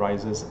sun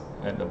rises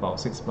at about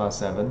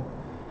 6+7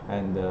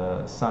 and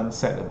the sun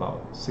set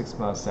about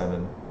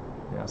 6+7.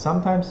 Yeah,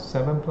 sometimes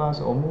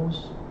 7+,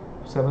 almost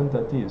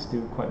 7:30 is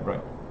still quite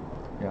bright.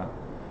 Yeah,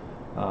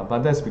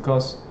 but that's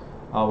because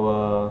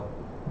our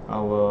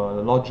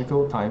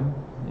logical time,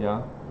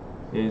 yeah,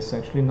 is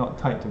actually not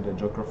tied to the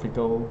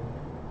geographical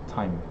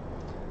time.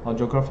 Our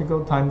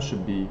geographical time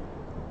should be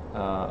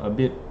a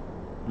bit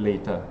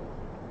later.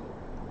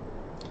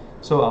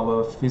 So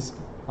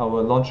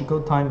our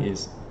logical time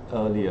is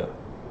earlier.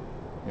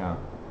 Yeah.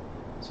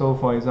 So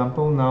for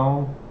example,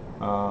 now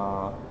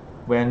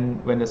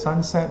when the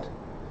sun set,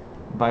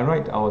 by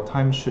right our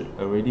time should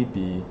already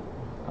be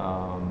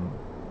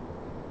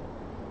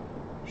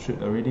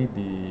should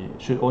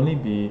only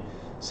be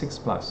 6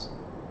 plus.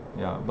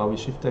 Yeah, but we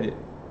shifted it,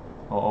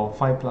 or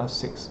 5 plus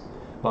 6,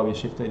 but we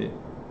shifted it.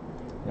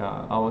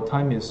 Yeah, our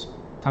time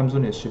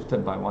zone is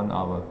shifted by 1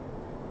 hour.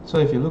 So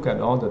if you look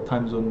at all the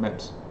time zone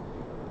maps,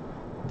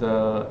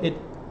 the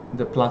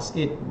plus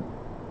 8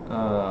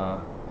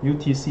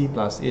 UTC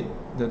plus 8,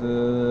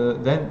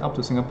 then up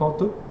to Singapore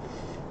too.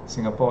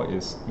 Singapore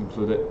is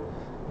included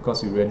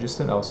because we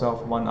registered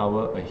ourselves 1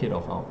 hour ahead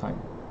of our time.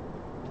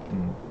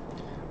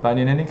 But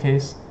in any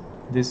case,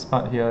 this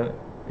part here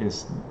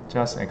is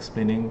just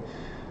explaining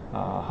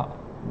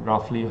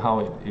roughly how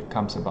it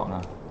comes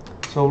about.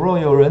 So 若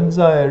有人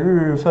在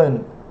日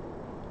份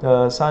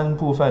的3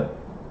部分，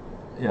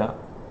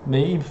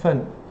每一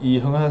份以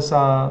恒河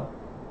沙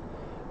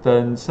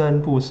等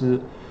身布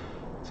施，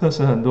这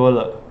是很多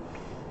了。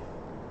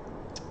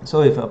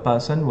So if a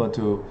person were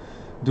to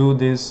do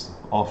this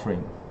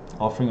offering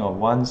of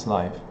one's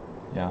life,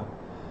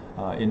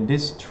 in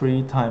this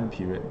 3 time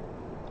period,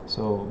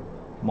 so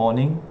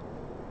morning,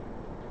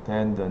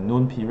 then the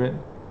noon period,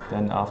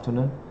 then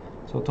afternoon,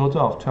 so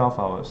total of 12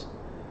 hours,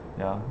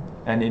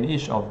 and in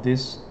each of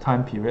this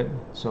time period,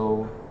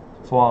 so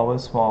 4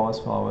 hours, 4 hours,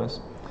 4 hours,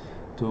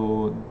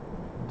 to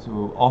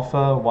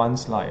offer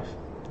one's life,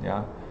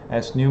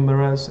 as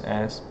numerous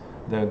as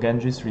the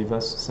Ganges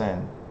river's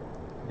sand.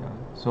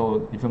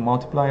 So if you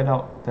multiply it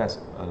out, that's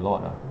a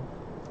lot.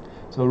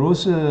 So 如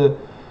是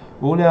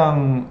无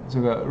量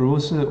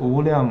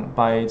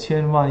百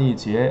千万亿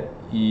劫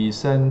以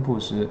身布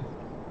施。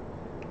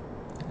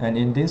And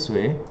in this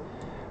way,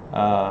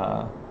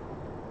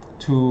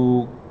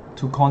 to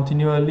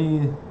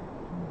continually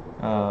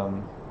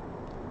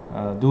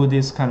do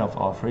this kind of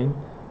offering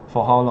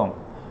for how long?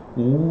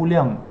 无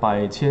量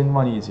百千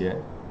万亿劫.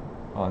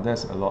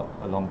 That's a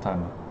long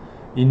time.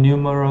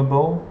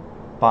 Innumerable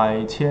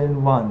百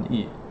千万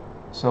亿.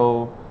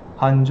 So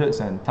hundreds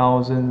and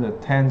thousands,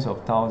 tens of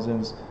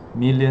thousands,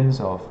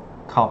 millions of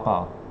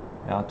kalpa,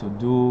 to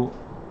do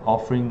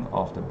offering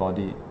of the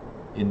body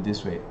in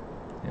this way.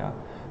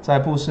 在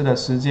布施的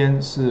时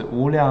间是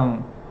无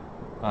量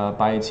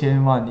百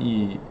千万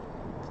亿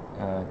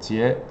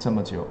劫这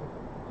么久，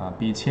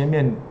比前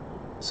面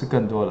是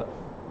更多了。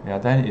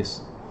That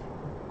is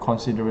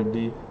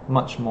considerably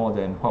much more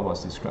than what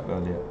was described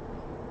earlier.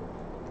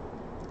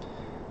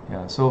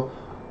 So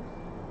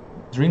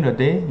during the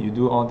day you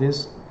do all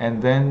this,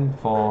 and then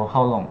for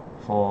how long?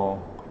 For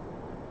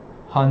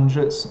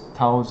hundreds,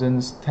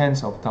 thousands,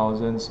 tens of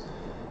thousands,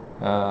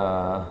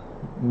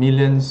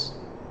 millions,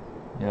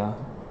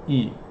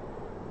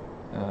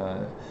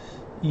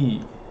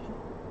 E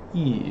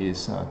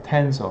is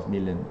tens of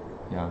million,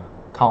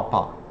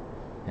 kalpa,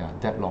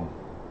 that long.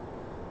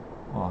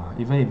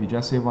 Even if you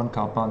just say 1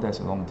 kalpa, that's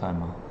a long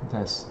time.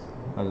 That's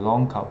a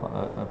long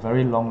kalpa, a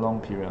very long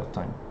period of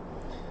time.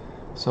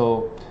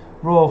 So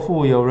若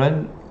复有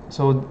人,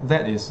 so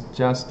that is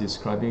just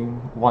describing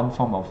one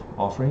form of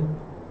offering,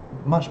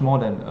 much more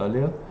than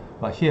earlier.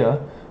 But here,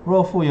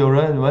 若复有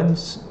人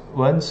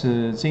闻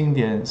此经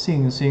典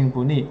信心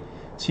不逆，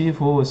其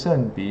福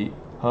甚彼，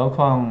何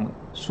况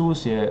书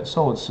写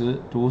受持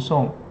读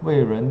诵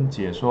为人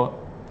解说。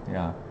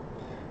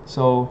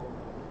So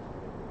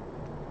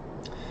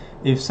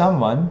if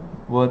someone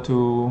were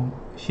to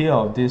hear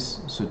of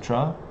this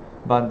sutra,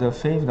 but the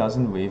faith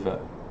doesn't waver,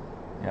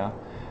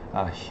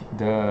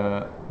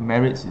 the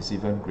merits is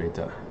even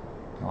greater.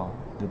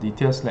 The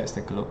details, let's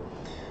take a look.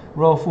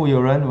 若复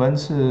有人闻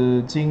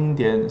此经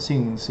典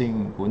信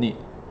心不逆，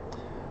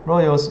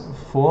若有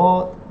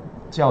佛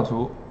教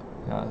徒。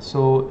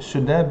So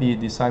should there be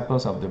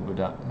disciples of the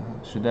Buddha?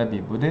 Should there be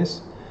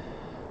Buddhists?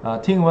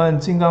 听闻《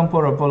金刚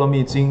般若波罗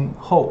蜜经》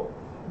后，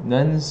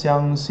能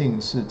相信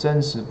是真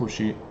实不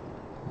虚。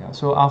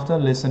So after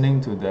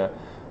listening to the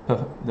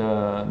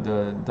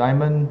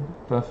Diamond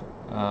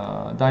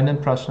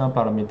Prajna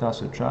Paramita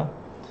Sutra,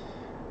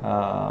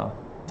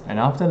 and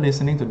after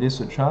listening to this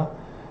sutra,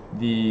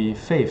 the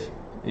faith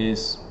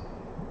is,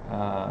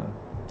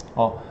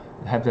 or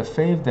have the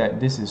faith that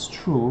this is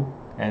true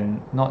and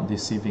not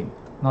deceiving,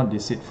 not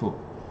deceitful,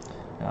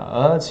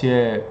 而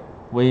且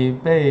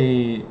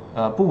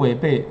不违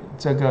背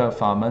这个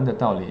法门的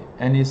道理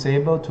and is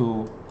able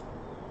to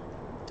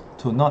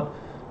not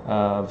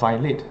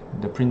violate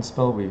the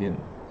principle within.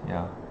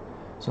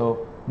 So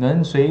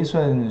能随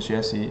顺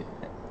学习,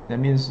 that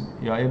means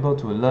you are able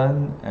to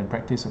learn and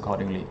practice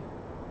accordingly.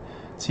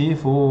 其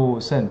福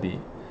甚彼,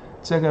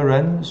 这个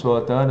人所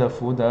得的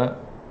福德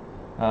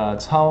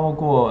超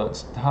过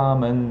他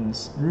们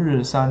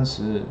日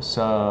30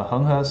舍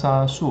恒河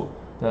沙数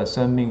的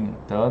生命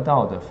得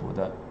到的福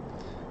德。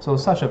So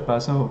such a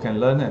person who can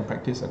learn and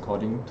practice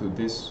according to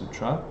this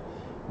sutra,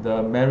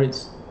 the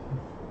merits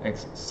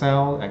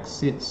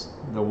exceeds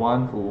the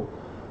one who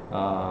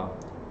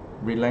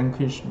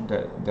relinquished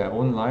their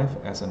own life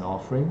as an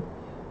offering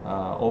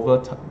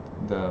over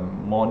the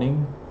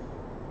morning,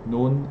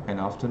 noon, and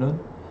afternoon,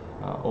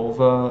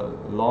 over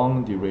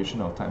long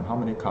duration of time. How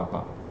many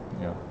kappa?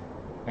 Yeah,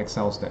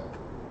 excels that.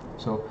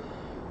 So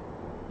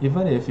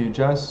even if you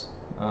just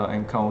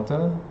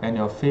encounter and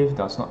your faith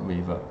does not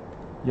waver,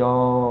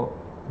 your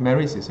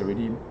merit is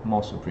already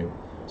more supreme.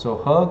 So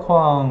何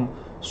况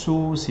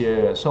书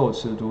写受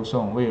持读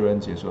诵为人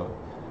解说，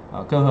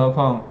更何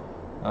况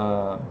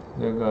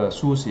这个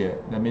书写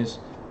that means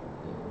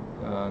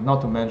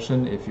not to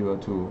mention if you were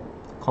to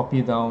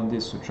copy down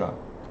this sutra,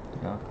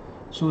 yeah,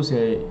 书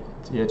写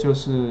也就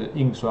是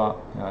印刷,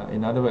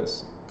 in other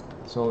words,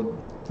 so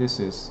this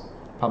is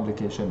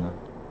publication,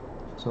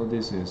 so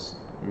this is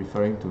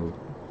referring to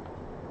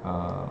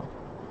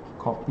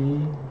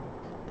copy,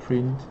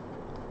 print.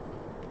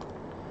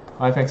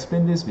 I've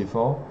explained this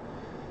before.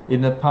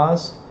 In the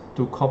past,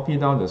 to copy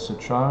down the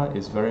sutra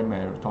is very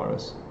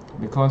meritorious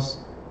because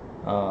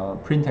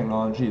print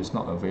technology is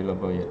not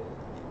available yet.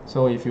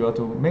 So if you were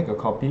to make a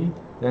copy,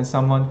 then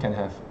someone can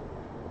have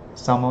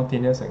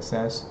simultaneous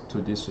access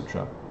to this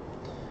sutra.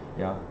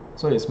 Yeah,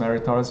 so it's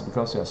meritorious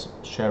because you're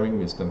sharing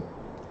wisdom.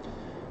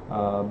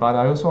 But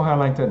I also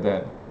highlighted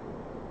that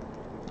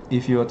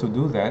if you were to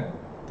do that,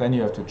 then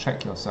you have to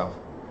check yourself.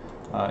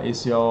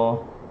 Is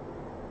your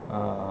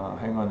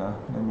hang on,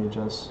 let me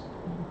just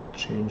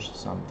change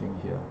something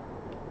here.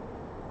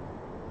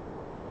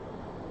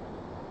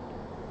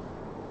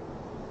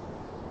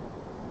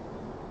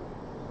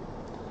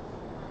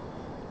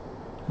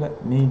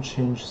 Let me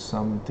change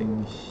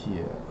something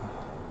here.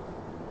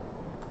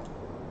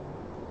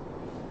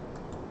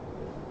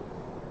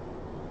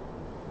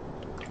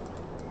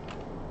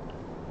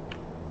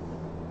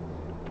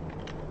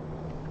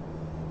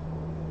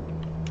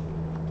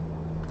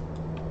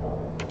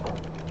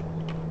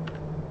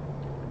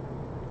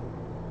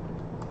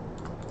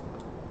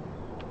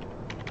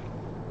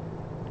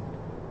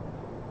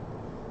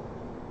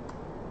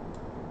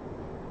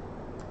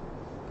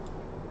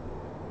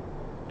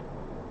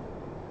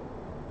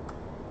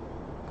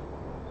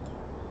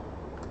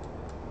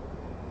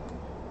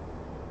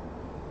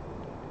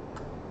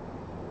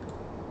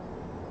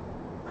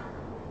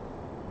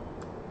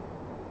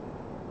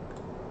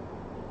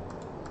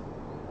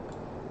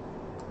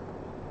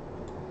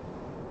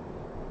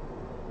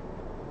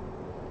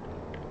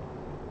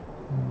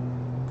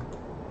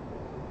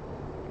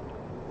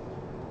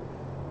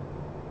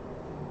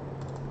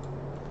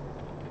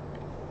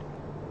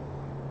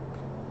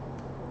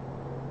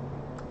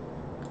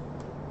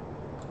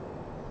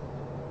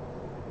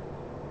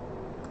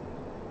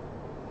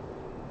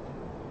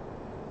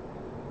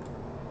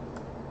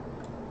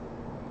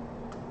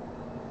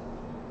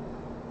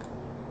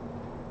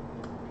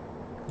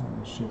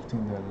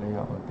 Shifting the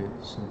layout a bit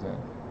so that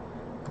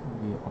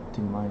we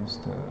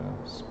optimize the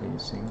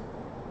spacing.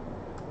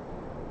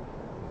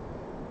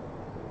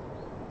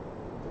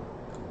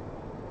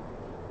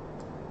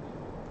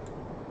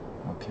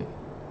 Okay,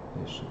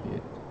 this should be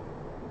it.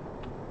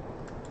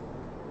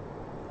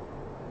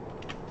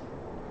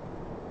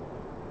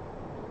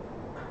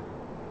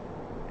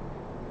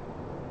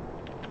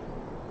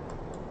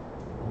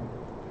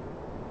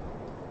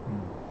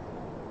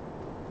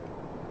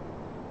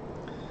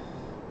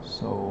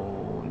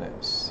 So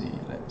let's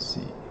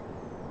see.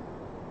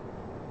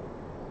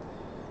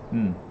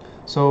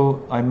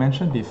 So I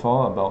mentioned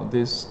before about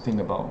this thing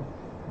about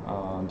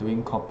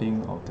doing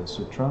copying of the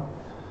sutra.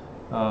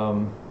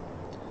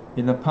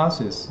 In the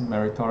past it's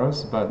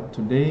meritorious, but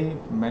today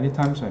many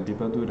times when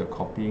people do the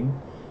copying,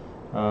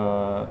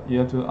 you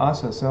have to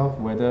ask yourself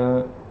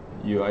whether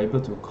you are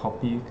able to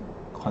copy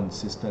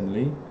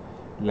consistently,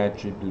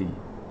 legibly,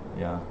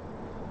 yeah.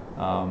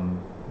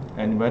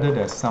 And whether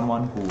there's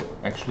someone who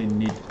actually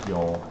need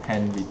your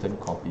handwritten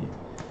copy,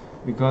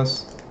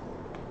 because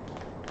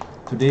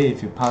today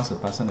if you pass a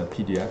person a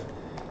PDF,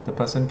 the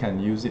person can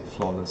use it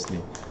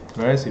flawlessly,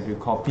 whereas if you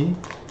copy,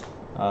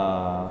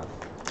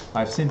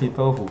 I've seen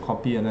people who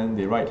copy and then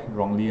they write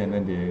wrongly and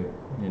then they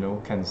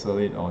cancel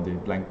it or they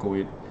blanco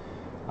it.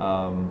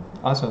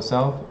 Ask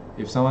yourself,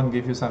 if someone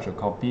gave you such a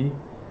copy,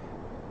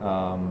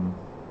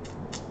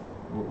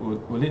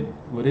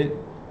 would it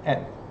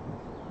add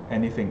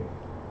anything?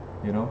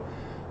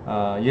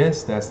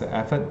 Yes, there's the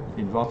effort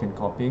involved in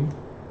copying,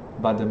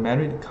 but the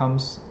merit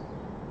comes,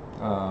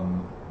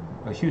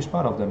 a huge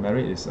part of the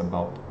merit is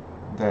about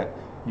that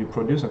you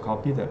produce a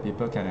copy that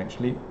people can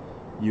actually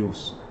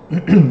use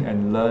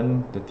and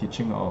learn the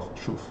teaching of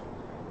truth,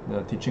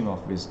 the teaching of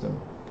wisdom.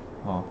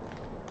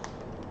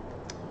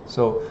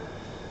 So,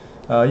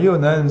 又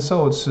能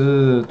受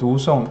持读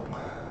诵，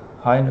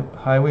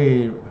还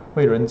为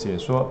人解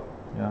说。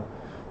Yeah,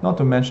 not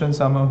to mention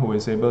someone who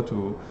is able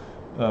to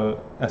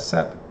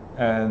accept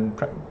and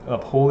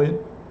uphold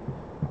it,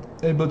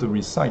 able to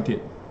recite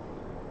it,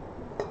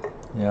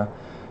 yeah,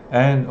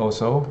 and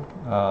also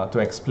to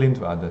explain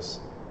to others,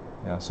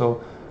 yeah. So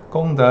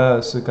功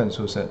德是更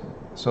殊胜,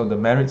 so the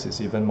merits is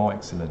even more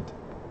excellent.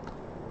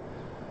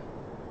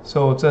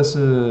 So 这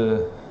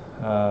是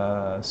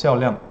效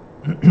量,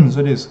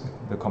 so this is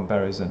the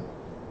comparison,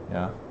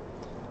 yeah.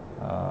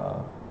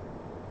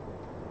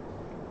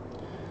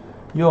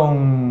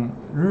 用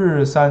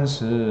日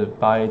30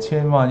百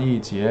千万亿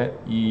劫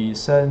以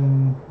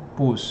身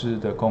布施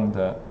的功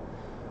德。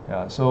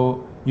Yeah, so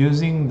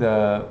using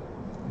the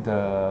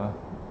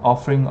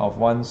offering of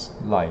one's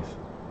life,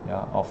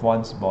 yeah, of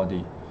one's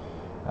body,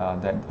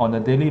 that on a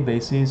daily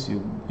basis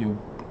you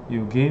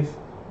give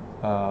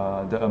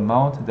the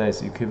amount that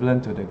is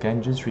equivalent to the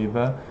Ganges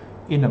River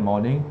in the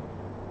morning,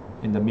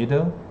 in the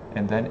middle,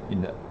 and then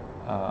in the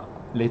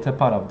later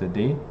part of the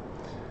day.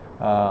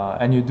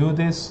 And you do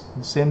this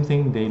same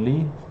thing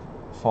daily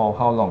for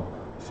how long?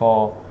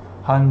 For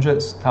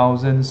hundreds,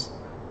 thousands,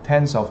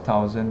 tens of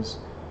thousands,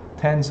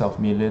 tens of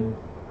millions,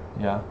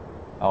 yeah,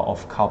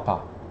 of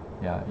kalpa,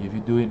 yeah, if you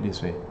do it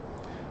this way.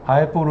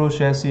 还不如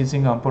学习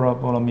金刚般若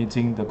波罗蜜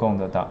经的功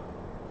德大，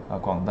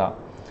广大。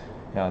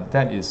Yeah,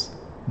 that is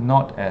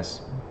not as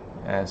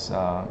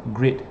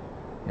great,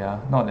 yeah,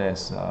 not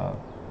as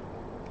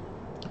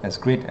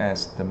great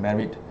as the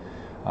merit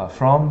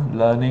from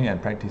learning and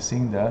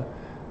practicing the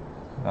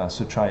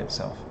sutra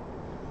itself,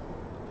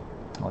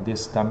 or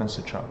this Dhamma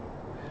Sutra.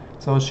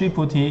 So 须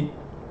菩提，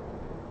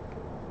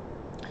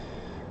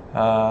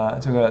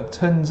这个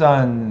称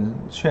赞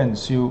劝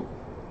修，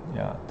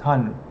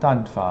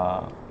叹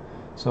法。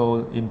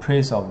So in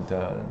praise of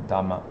the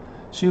Dhamma,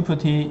 须菩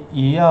提，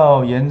以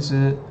要言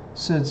之，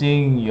是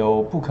经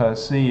有不可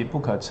思议、不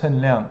可称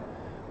量、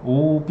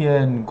无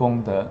边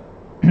功德。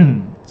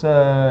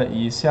这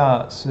以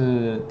下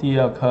是第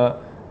二颗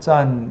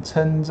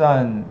称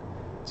赞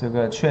这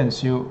个劝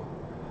修，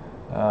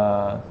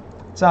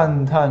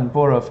赞叹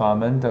般若法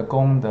门的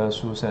功德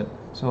殊胜。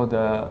So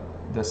the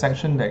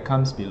section that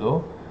comes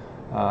below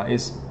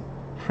is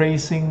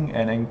praising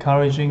and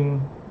encouraging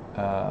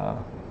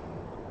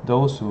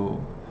those who,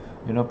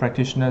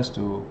 practitioners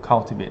to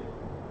cultivate,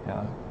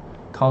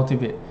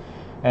 cultivate,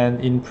 and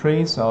in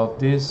praise of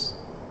this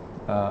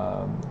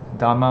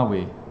Dharma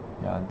way,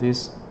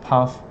 this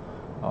path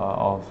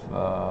of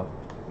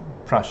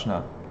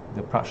prajna,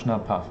 the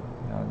prajna path,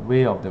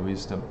 way of the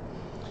wisdom,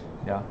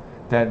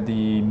 that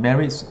the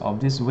merits of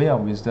this way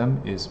of wisdom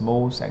is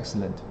most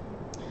excellent.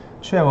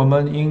 劝我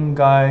们应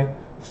该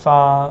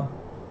发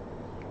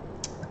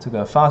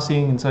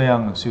心这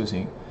样修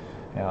行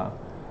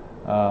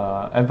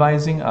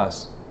，advising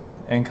us,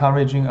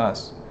 encouraging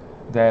us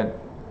that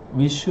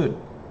we should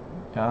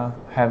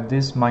have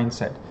this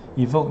mindset,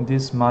 evoke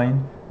this mind,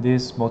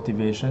 this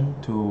motivation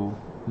to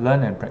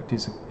learn and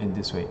practice in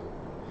this way.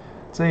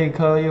 这一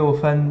颗又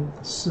分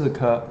4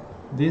颗。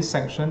This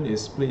section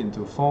is split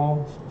into 4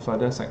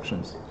 further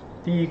sections.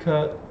 第一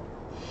颗，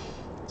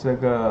这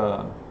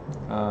个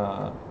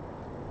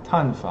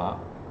叹法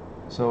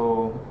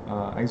 ，so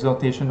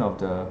exaltation of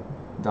the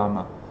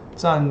Dharma，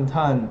 赞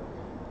叹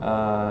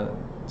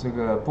这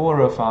个般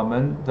若法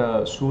门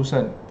的殊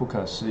胜不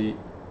可思议。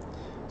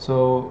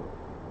So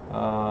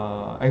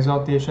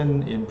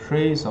exaltation in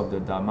praise of the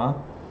Dharma,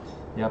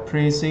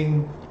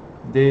 praising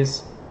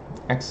this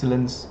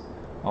excellence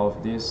of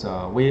this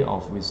way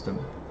of wisdom.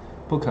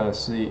 不可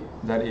思议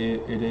that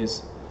it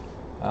is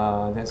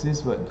that's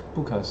this word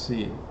不可思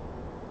议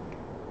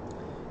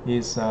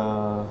is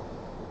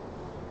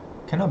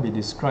cannot be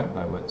described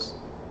by words.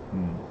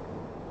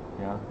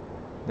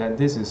 That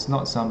this is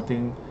not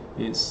something,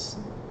 it's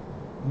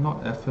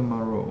not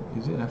ephemeral.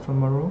 Is it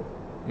ephemeral?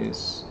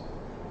 It's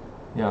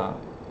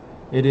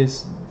it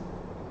is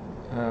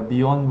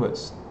beyond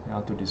words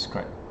to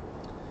describe.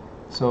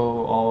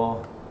 So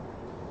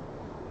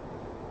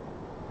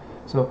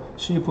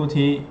须菩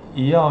提，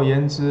以要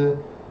言之，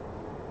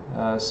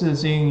是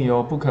经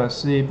有不可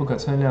思议、不可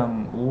称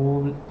量、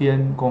无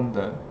边功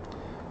德。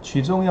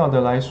取重要的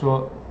来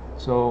说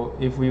 ，so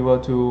if we were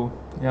to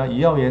以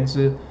要言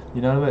之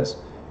 ，in other words,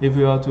 if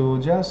we were to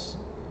just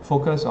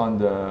focus on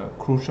the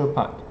crucial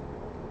part,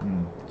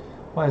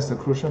 what is the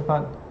crucial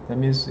part? That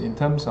means in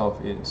terms of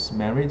its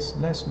merits,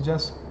 let's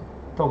just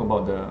talk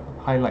about the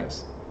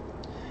highlights.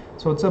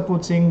 So 这部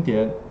经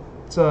典，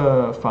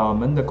这法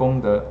门的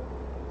功德。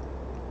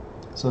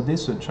So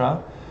this sutra,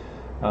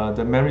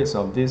 the merits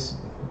of this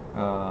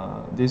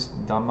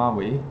Dhamma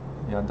way,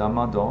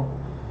 Dhamma door,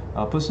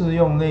 不是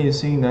用内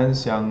心能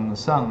想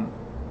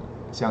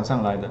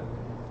上来的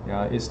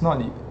，it's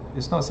not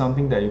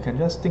something that you can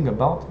just think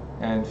about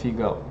and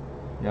figure out,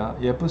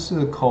 也不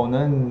是口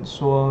能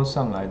说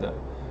上来的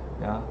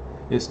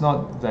，it's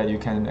not that you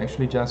can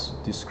actually just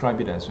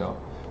describe it as well,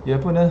 也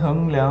不能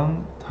衡量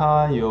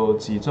它有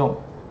几重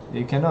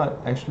you cannot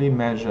actually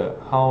measure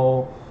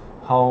how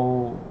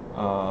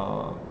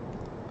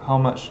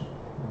much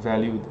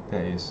value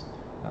there is.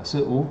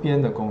 是无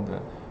边的功德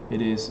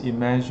It is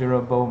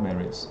immeasurable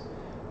merits.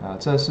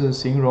 这是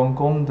形容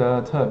功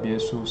德特别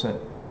殊胜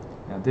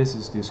This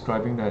is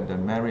describing that the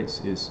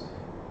merits is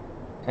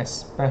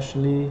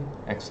especially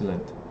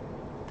excellent.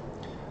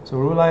 So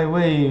如来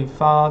为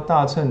发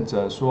大乘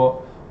者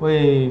说，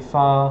为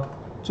发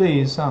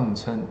最上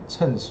乘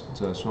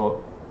者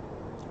说。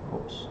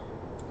Oops.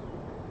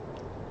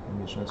 Let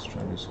me just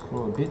try to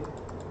scroll a bit.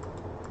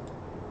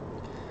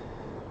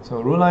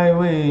 So 如来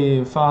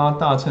为发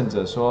大乘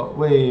者说，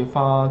为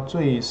发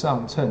最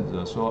上乘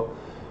者说，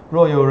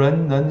若有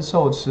人能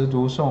受持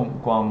读诵，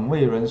广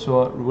为人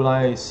说，如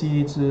来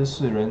悉知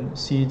是人，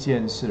悉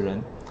见是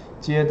人，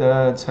皆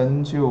得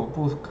成就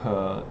不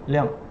可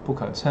量不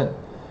可称，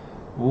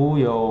无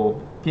有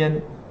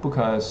边不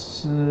可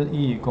思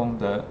议功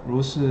德。如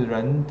是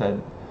人等，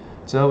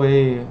则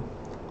为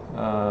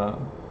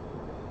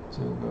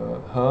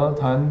何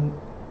谈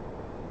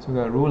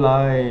如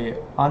来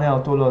阿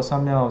耨多罗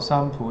三藐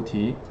三菩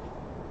提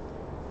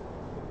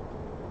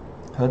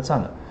何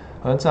赞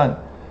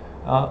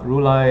如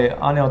来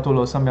阿耨多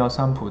罗三藐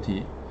三菩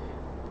提。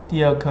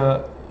第二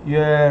颗曰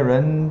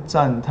人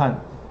赞叹，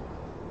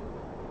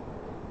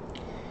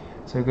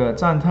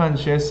赞叹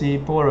学习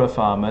般若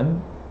法门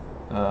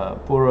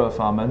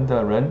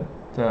的人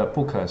的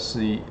不可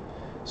思议。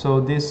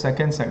So this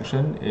second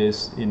section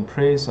is in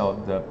praise of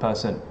the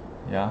person,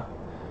 yeah.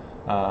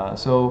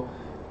 So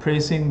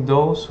praising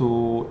those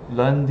who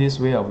learn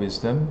this way of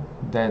wisdom,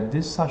 that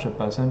such a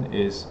person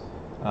is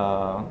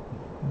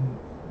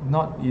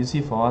not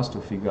easy for us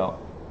to figure out,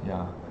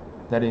 yeah.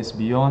 That is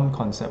beyond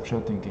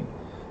conceptual thinking.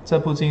 这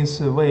部经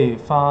是为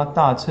发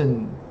大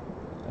乘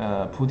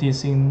菩提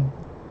心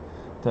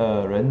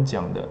的人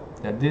讲的。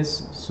That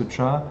this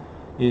sutra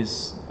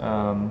is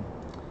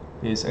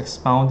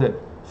expounded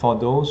for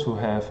those who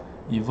have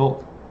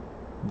evoked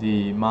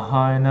the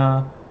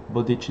Mahayana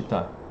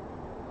Bodhicitta.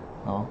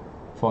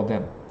 For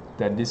them,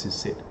 that this is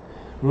said.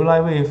 如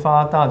来为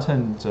发大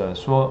乘者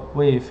说，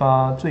为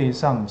发最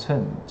上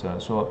乘者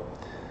说。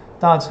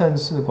大乘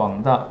是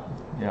广大，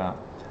 yeah.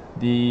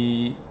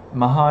 The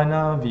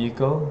Mahayana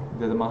vehicle,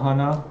 the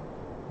Mahayana,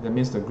 that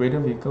means the greater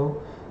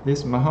vehicle.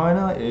 This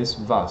Mahayana is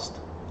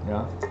vast,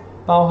 yeah.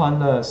 包含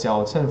了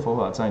小乘佛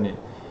法在内。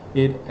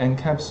It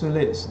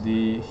encapsulates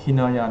the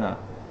Hinayana,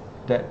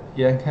 that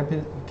it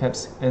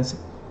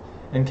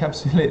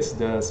encapsulates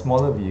the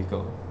smaller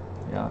vehicle,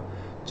 yeah.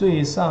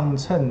 最上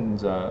乘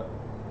者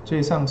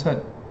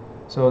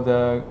，so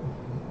the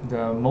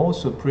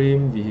most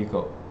supreme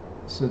vehicle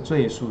是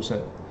最殊胜。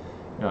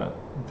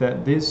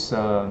That this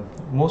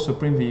most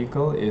supreme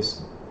vehicle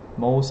is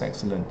most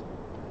excellent.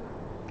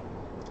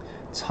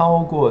 超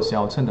过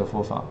小乘的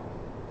佛法，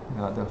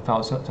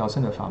小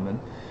乘的法门。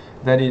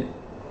That it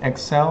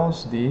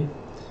excels the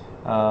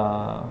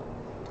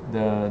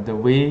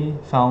way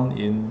found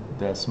in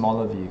the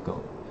smaller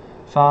vehicle.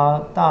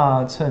 发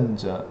大乘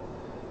者。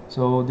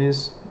So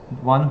this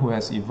one who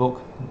has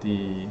evoked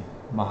the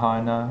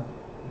Mahayana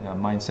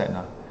mindset,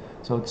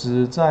 so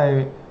只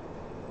在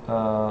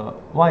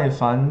外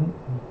凡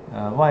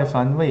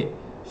位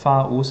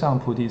发无上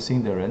菩提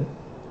心的人。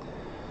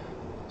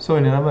So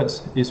in other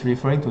words, it's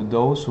referring to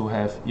those who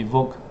have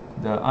evoked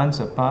the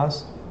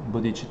unsurpassed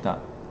bodhicitta,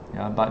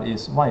 yeah, but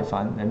it's 外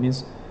凡, that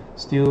means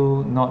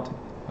still not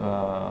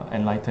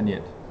enlightened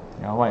yet,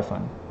 yeah, 外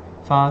凡。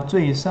发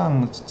最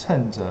上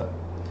乘者，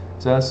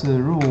则是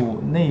入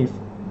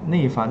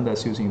内凡的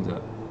修行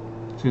人。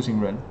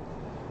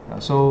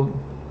So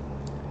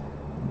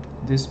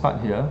this part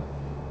here,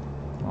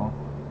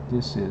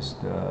 this is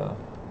the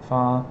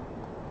发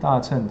大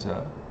乘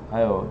者，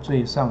还有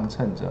最上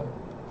乘者。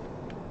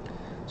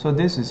So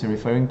this is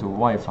referring to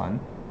外凡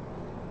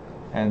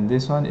and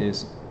this one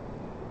is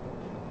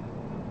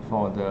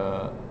for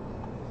the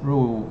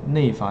入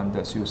内凡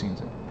的修行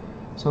者。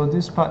So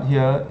this part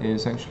here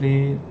is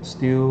actually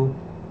still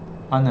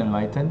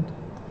unenlightened.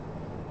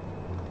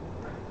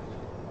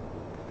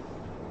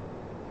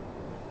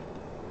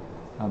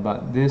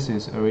 But this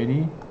is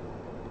already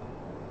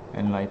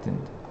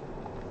enlightened.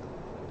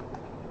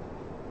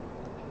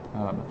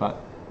 But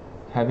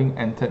having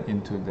entered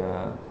into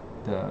the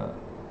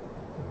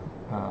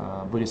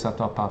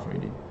Bodhisattva path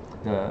already,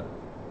 the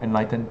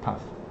enlightened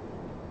path.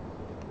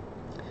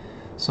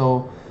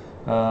 So,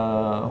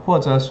 或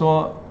者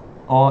说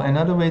or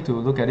another way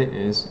to look at it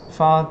is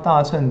发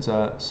大乘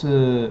者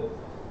是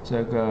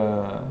这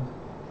个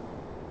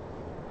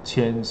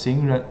潜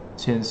行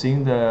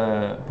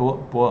的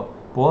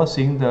薄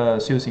行的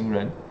修行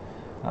人，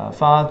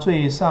发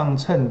最上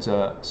乘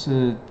者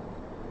是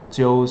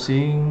九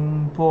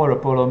行般若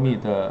波罗蜜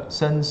的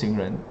身行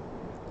人。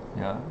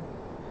Yeah.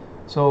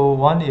 So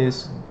one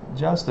is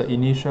just the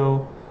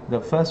initial. The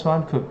first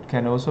one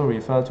can also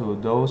refer to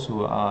those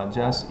who are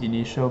just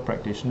initial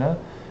practitioner,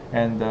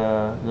 and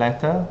the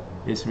latter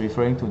is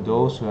referring to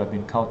those who have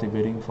been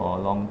cultivating for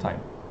a long time.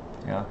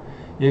 Yeah.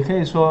 也可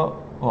以说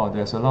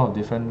there's a lot of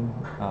different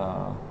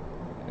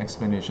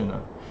explanation.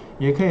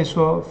 也可以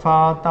说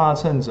发大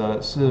乘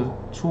者是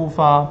初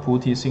发菩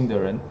提心的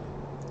人。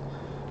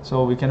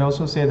So we can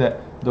also say that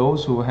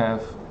those who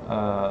have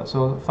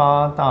so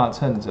发大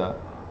乘者,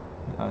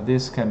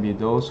 this can be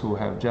those who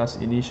have just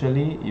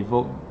initially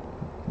evoked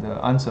the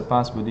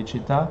unsurpassed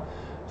bodhicitta.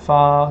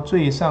 发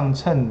最上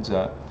乘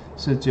者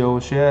是久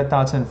学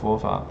大乘佛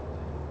法。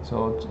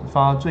So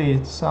发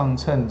最上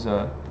乘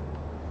者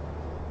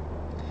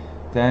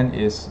then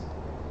is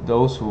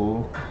those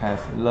who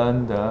have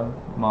learned the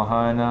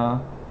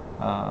Mahayana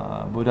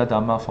Buddha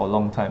Dhamma for a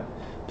long time.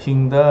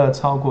 品德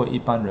超过一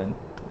般人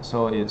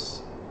so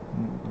its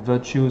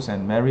virtues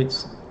and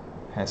merits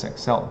has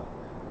excelled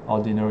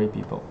ordinary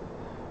people.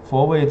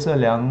 佛为这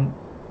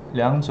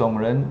两种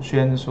人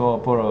宣说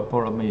般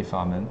若蜜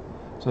法门。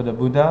So the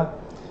Buddha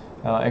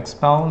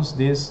expounds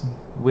this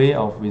way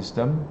of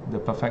wisdom, the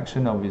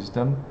perfection of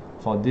wisdom,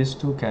 for these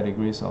two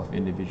categories of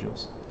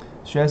individuals.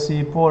 学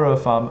习般若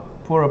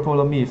波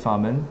罗蜜法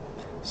门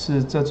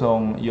是这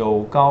种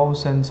有高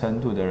深程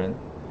度的人。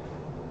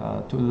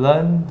To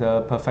learn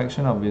the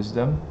perfection of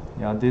wisdom,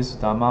 this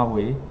Dharma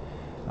way,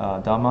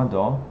 Dharma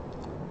door,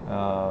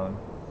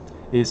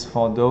 is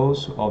for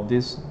those of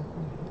this,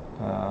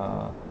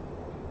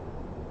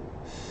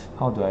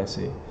 how do I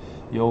say,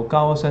 有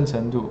高深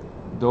程度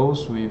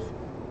those with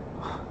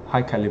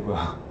high caliber,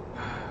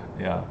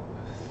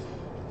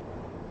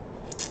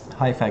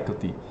 high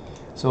faculty.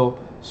 So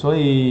所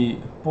以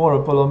般若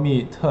波罗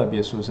蜜特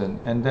别殊胜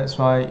and that's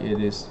why it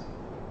is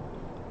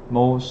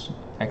most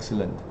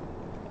excellent.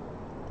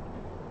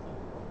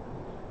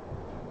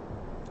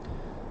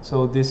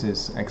 So this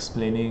is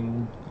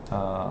explaining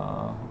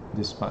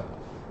this part.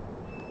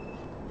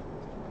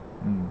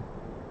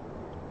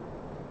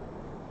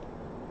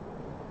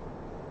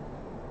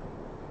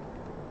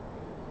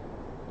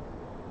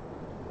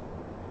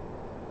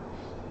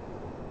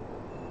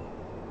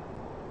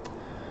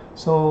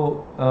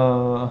 So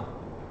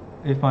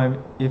if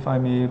I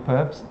may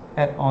perhaps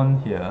add on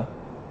here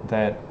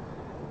that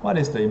what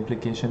is the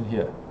implication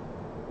here?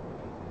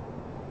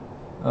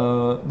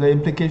 The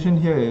implication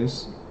here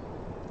is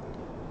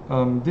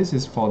this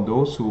is for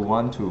those who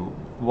want to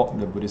walk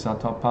the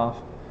Bodhisattva path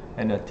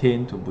and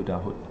attain to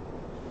Buddhahood.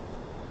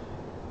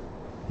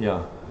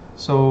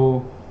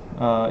 So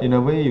in a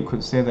way you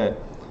could say that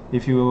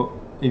if your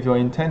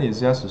intent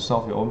is just to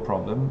solve your own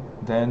problem,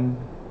 then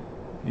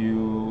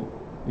you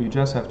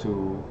just have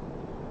to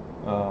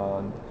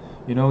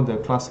the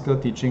classical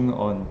teaching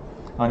on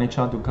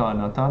anicca, dukkha,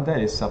 anatta, that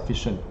is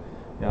sufficient.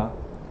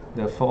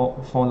 The four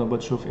noble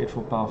truth,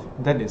 eightfold path,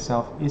 that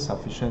itself is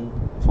sufficient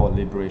for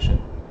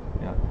liberation.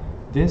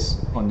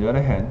 This, on the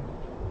other hand,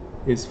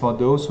 is for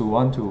those who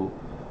want to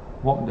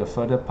walk the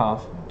further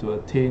path to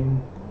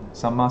attain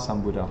Samma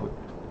Sambuddhahood.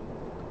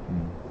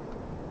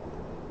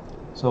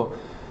 So,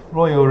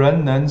 若有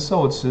人能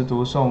受持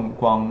读诵，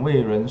广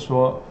为人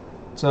说，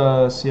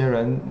这些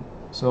人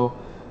So,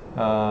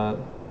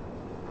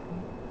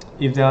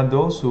 if there are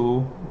those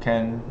who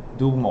can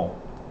do more,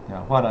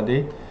 what are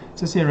they?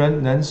 这些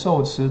人能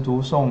受持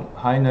读诵，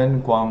还能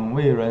广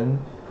为人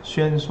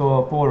宣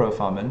说般若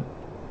法门。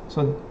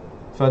So,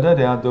 further,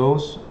 there are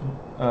those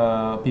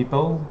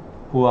people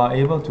who are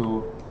able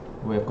to,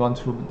 we have gone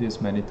through this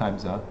many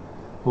times,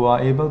 who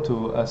are able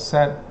to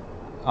accept,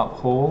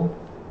 uphold,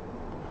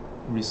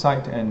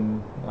 recite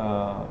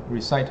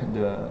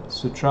the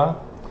sutra,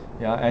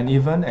 and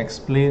even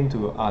explain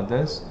to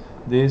others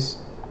this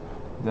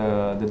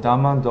the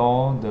Dharma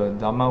door, the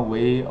Dharma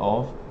way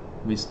of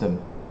wisdom.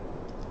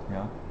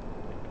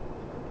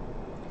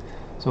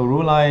 So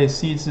如来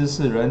悉知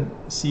世人，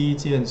悉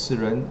见世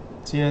人，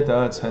皆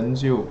得成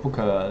就不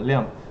可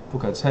量不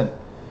可称，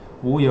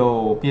无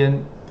有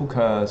边不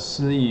可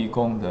思议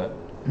功德。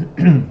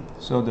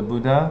So the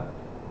Buddha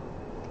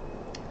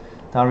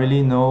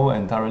thoroughly know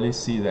and thoroughly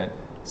see that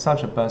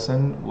such a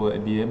person will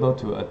be able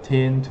to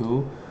attain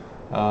to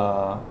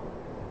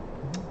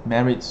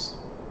merits,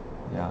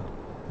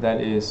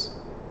 that is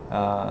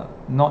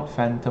not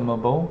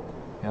fathomable,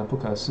 不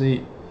可思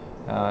议,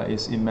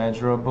 is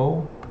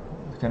immeasurable,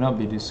 cannot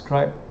be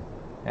described,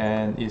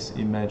 and is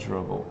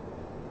immeasurable.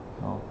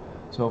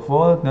 So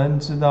佛能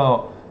知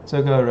道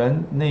这个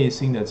人内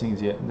心的境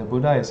界. The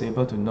Buddha is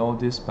able to know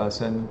this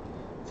person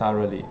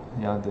thoroughly,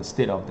 the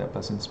state of that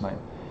person's mind.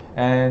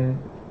 And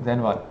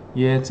then what?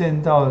 也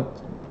见到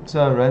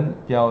这人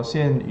表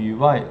现语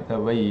外的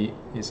位移,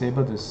 is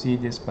able to see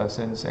this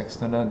person's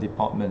external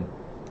deportment.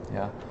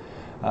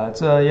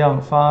 这样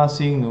发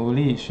心努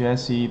力学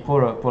习般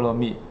若波罗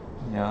蜜,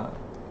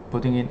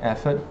 putting in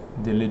effort,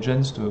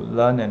 diligence to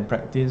learn and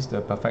practice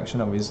the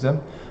perfection of wisdom,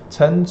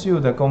 成就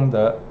的功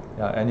德,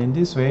 and in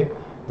this way,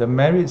 the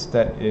merits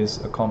that is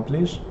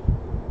accomplished,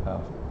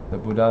 the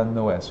Buddha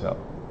know as well,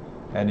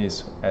 and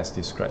is as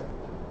described.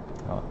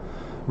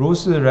 如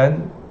是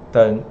人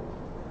等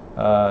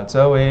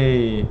则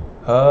为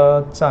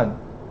何赞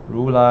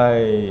如来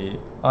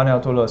阿耨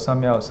多罗三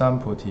藐三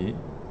菩提?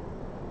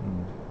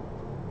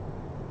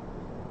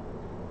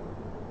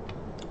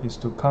 Is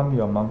to calm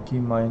your monkey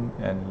mind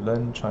and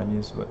learn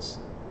Chinese words.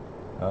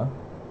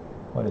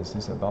 What is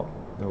this about?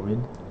 The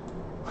wind?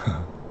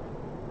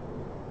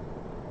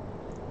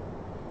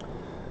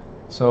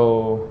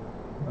 So,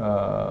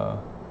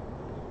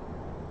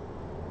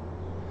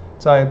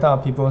 在大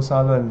毗婆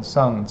沙论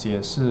上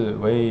解释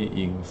为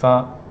引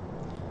发.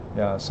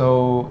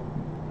 So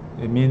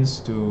it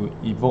means to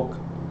evoke.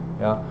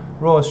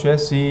 若学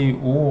习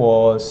无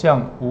我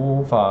相、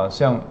无法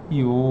相、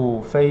亦无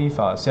非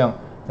法相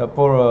的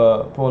般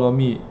若波罗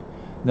蜜，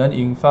能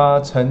引发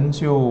成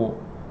就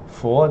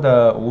佛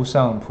的无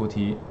上菩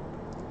提.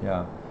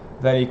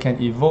 That it can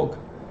evoke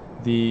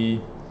the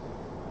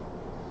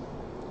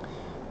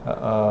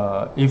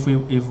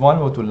if one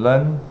were to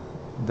learn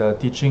the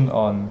teaching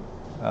on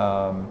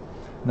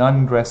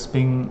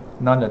non-grasping,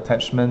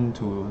 non-attachment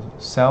to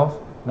self,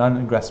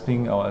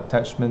 non-grasping or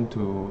attachment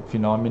to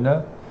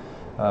phenomena,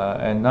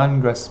 and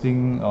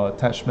non-grasping or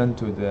attachment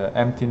to the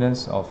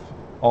emptiness of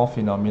all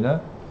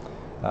phenomena,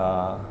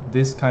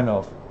 this kind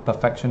of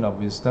perfection of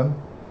wisdom,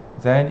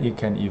 then it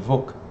can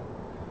evoke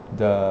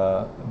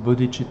the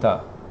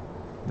bodhicitta,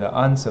 the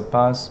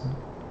unsurpassed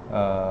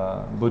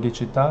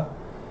bodhicitta,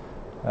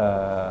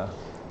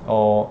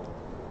 or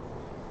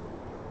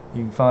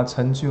引发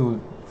成就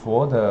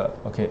佛的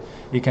okay,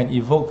 it can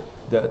evoke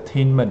the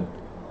attainment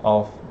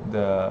of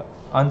the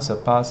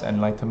unsurpassed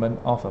enlightenment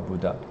of a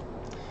Buddha.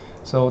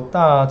 So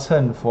大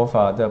乘佛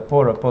法的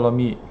般若波罗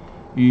蜜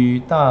与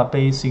大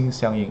悲心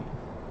相应。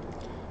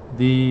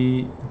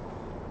The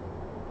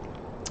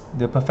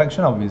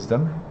perfection of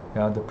wisdom,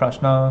 the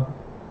prajna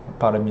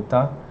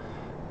paramita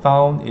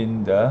found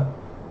in the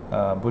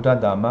Buddha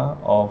Dhamma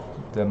of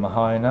the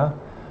Mahayana,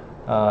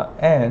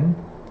 and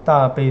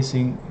大悲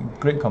心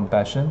great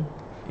compassion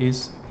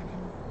is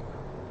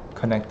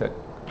connected.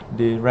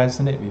 They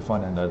resonate with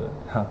one another.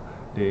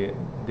 They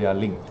are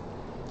linked.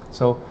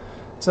 So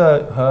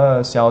这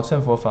和小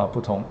乘佛法不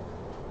同.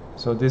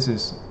 So this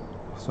is,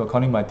 so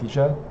according my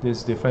teacher, this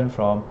is different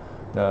from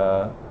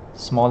the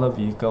smaller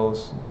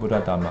vehicles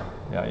Buddha Dhamma.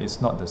 Yeah,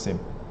 it's not the same.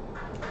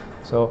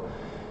 So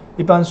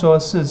一般说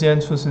世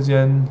间出世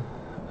间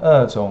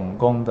二种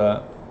功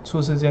德，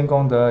出世间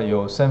功德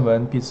有声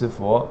闻辟支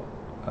佛、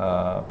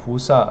菩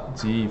萨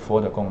及佛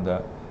的功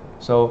德。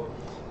So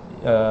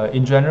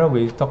in general,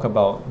 we talk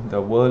about the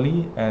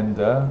worldly and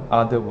the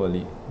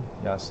otherworldly.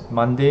 Yes,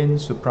 mundane,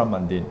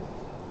 supramundane.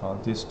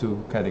 These two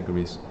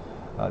categories.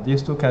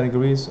 These two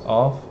categories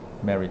of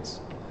merits.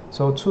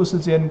 So 出世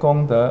间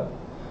功德.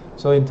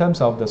 So in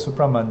terms of the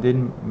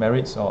supramundane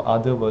merits or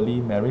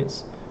otherworldly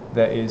merits,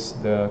 there is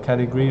the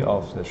category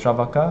of the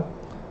Shravaka,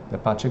 the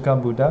Pachika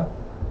Buddha,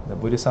 the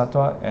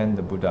Bodhisattva, and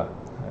the Buddha.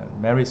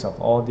 Merits of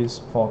all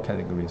these four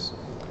categories.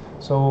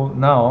 So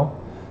now,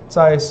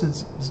 在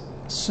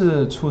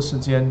世出世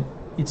间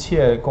一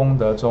切功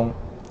德中,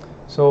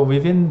 so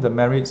within the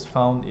merits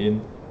found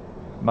in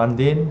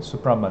mundane,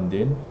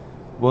 supramundane,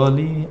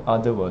 worldly,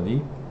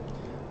 otherworldly,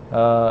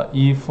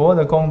 以佛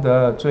的功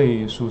德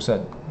最殊胜.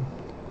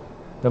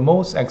 The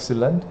most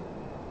excellent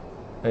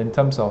in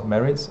terms of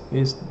merits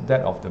is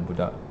that of the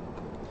Buddha.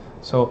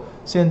 So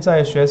现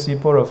在学习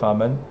般若法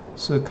门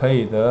是可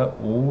以得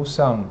无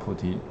上菩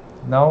提.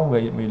 Now we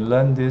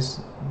learn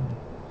this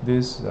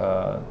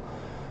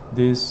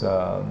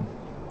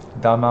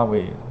Dhamma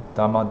way,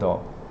 Dhamma door,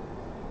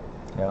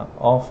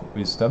 of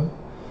wisdom,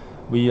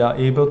 we are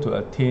able to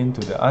attain to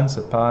the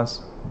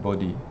unsurpassed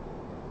bodhi,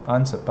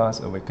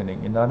 unsurpassed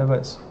awakening. In other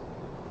words,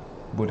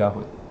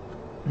 Buddhahood.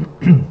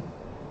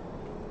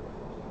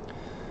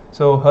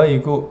 So, 何以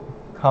故?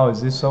 How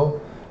is this so?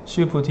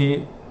 须菩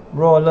提，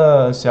若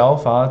乐小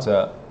法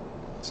者，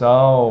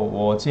找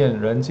我见、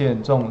人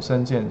见、众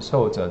生见、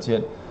寿者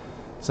见，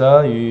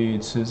则与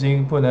此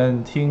经不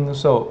能听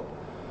受。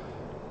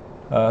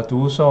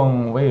读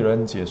诵为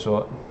人解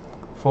说，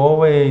佛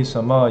为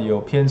什么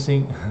有偏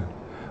心？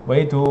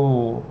唯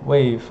独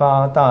为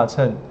发大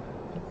乘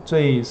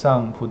最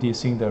上菩提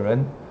心的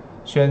人，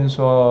宣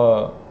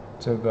说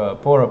这个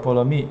般若波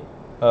罗蜜，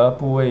而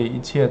不为一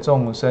切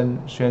众生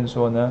宣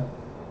说呢？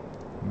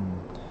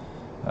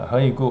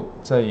何以故？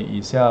这以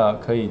下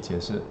可以解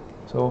释。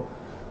So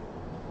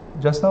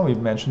just now we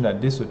mentioned that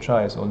this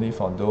sutra is only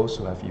for those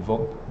who have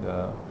evoked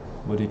the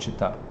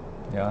bodhicitta,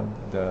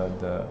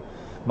 the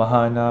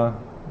Mahayana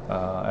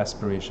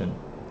aspiration.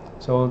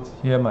 So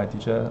here my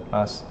teacher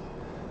asks,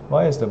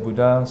 why is the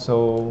Buddha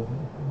so,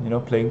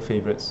 playing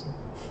favorites?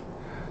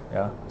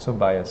 So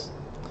biased.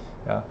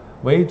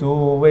 唯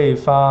独为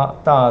发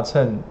大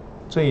乘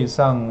最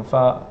上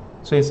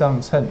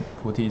乘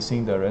菩提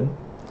心的人.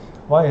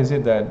 Why is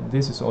it that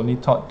this is only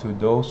taught to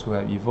those who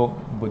have evoked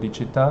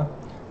bodhicitta,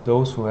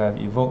 those who have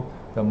evoked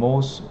the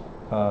most,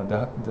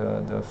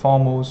 the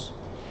foremost,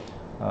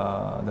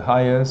 the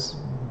highest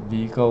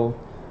vehicle,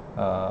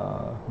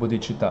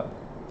 bodhicitta?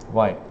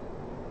 Why?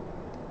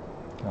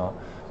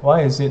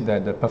 Why is it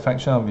that the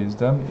perfection of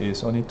wisdom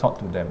is only taught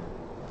to them?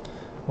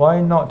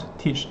 Why not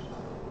teach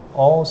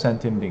all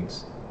sentient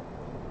beings?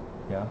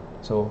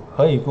 So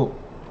何以故?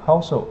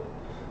 How so?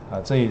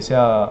 这以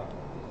下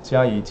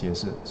加以解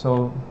释.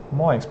 So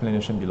more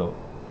explanation below.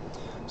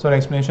 So the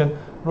explanation: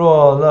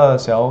 若乐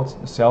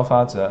小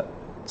法者，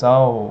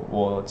找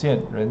我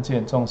见、人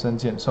见、众生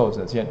见、寿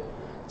者见，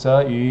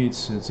则于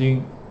此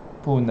经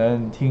不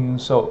能听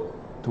受、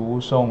读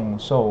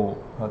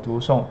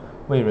诵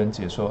为人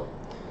解说。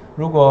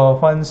如果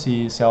欢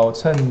喜小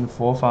乘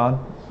佛法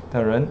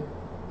的人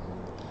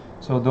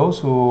 ，so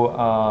those who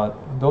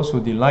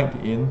delight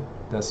in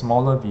the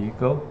smaller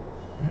vehicle,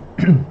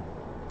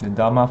 the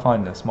Dhamma found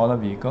in the smaller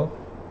vehicle,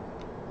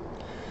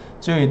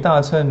 就与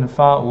大乘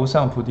发无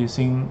上菩提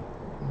心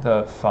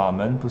的法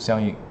门不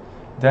相应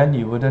then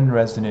you wouldn't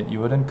resonate,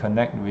 you wouldn't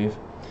connect with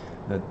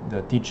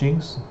the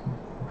teachings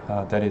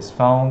that is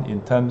found in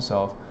terms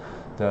of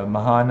the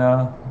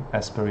Mahayana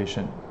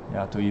aspiration,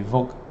 to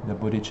evoke the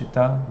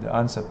bodhicitta, the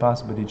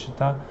unsurpassed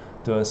bodhicitta,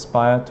 to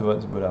aspire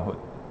towards Buddhahood.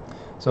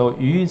 So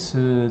于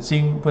此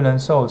经不能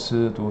受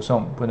持读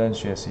诵，不能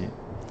学习。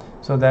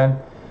So then,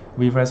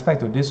 with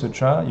respect to this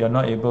sutra, you're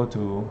not able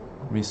to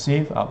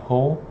receive,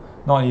 uphold,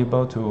 not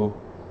able to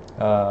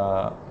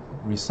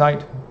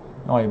recite,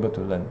 not able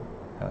to learn.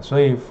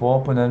 所以佛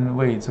不能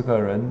为这个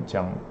人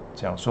讲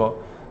说。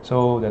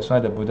So that's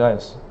why the Buddha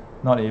is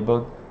not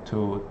able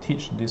to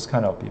teach this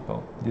kind of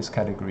people, this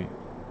category.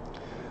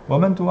 我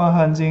们读阿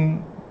含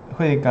经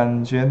会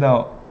感觉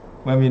到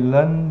when we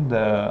learn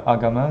the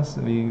agamas,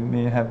 we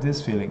may have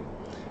this feeling.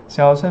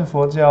 小乘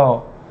佛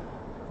教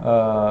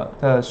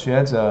的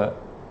学者，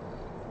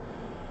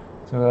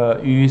这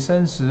个与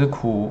生死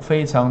苦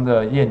非常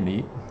的厌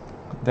离。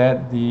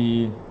That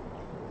the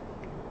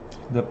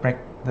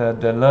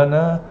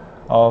learner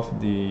of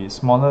the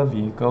smaller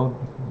vehicle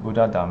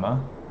Buddha Dharma,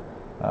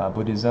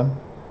 Buddhism,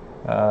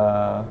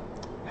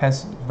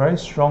 has very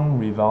strong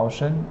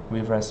revulsion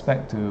with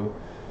respect to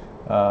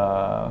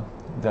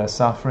the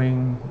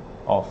suffering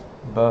of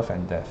birth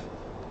and death.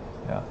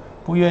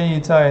 不愿意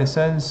在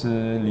生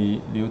死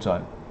里流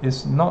转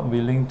is not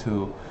willing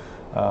to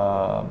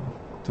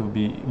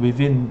be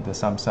within the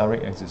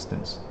samsaric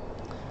existence.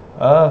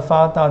 而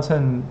发大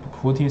乘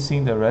菩提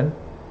心的人，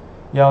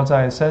要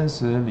在生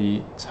死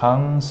里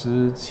长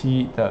时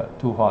期的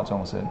度化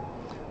众生。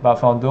But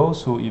for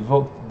those who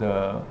evoke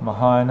the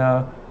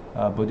Mahayana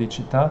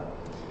Bodhicitta,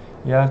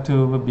 you have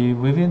to be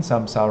within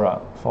samsara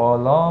for a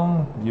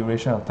long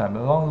duration of time,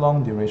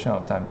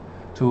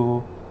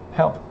 to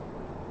help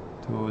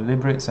to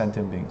liberate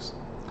sentient beings.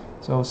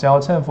 So 小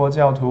乘佛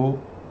教徒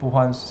不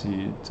欢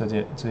喜这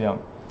样。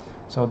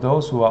So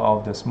those who are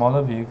of the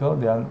smaller vehicle,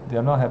 they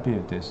are not happy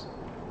with this.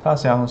 他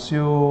想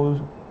修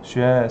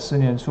学四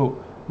念处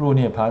入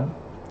涅槃。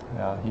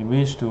He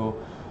wished to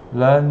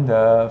learn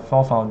the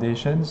four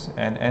foundations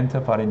and enter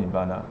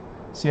Parinibbana,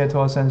 解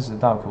脱生死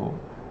大苦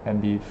and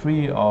be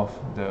free of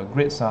the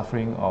great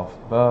suffering of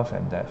birth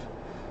and death.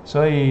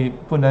 所以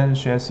不能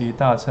学习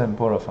大乘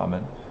般若法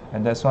门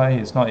and that's why he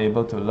is not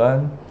able to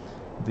learn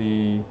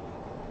the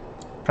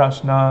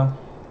Prajna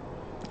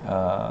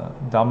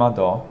Dhamma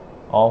door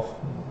of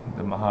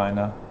the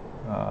Mahayana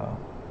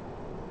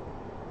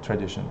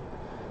tradition.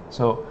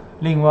 So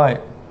另外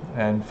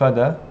and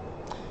further,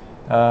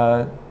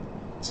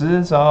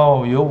 执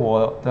着有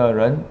我的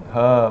人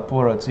和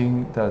般若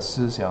经的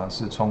思想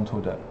是冲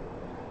突的。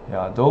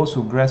Those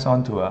who grasp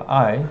onto an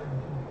I,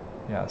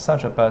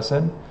 such a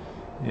person,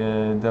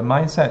 the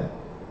mindset,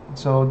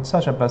 so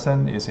such a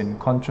person is in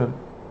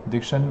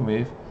contradiction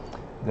with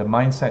the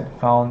mindset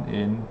found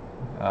in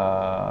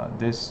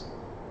this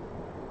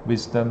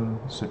Wisdom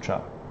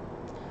Sutra.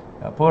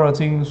 般若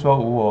经说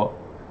无我，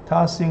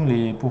他心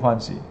里不欢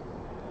喜。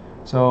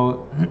So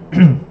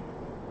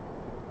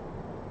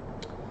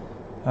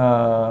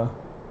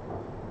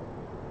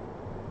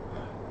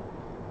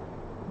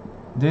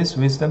this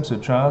Wisdom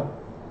Sutra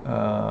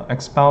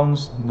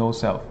expounds no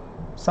self.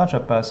 Such a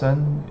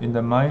person in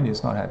the mind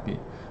is not happy.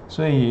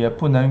 所以也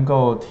不能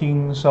够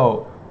听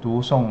受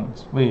读诵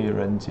为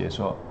人解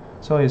说。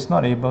So it's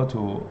not able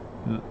to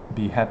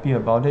be happy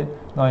about it,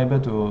 not able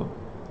to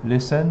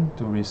listen,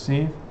 to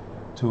receive,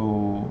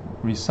 to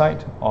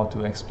recite, or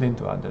to explain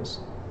to others.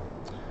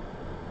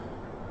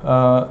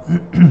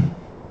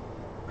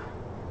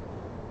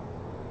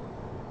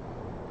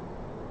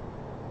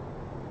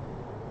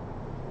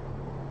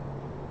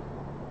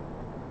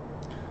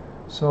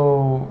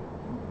 So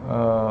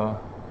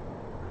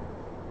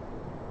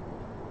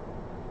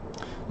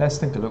let's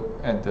take a look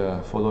at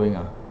the following.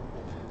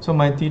 So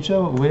my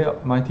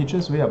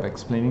teacher's way of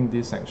explaining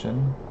this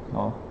section,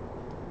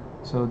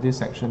 so this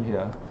section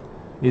here,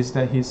 is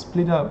that he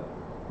split up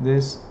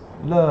this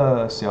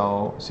乐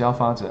小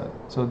法者.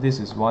 So this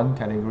is one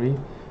category,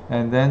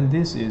 and then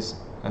this is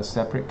a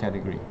separate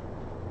category.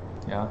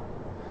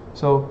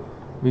 So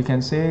we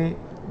can say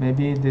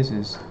maybe this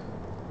is.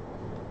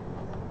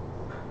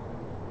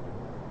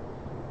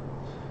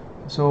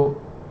 So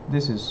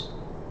this is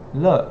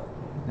乐,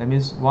 that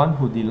means one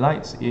who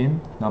delights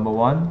in, number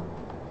one,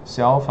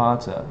 小法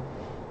者.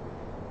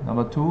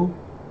 Number two,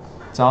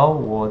 着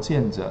我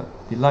见者,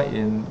 delight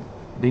in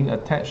being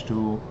attached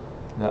to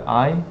the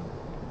I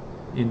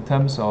in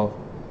terms of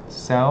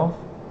self,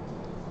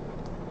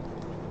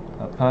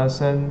 a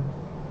person,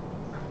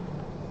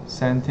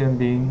 sentient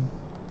being,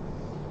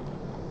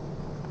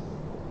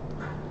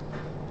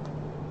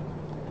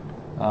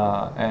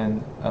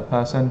 and a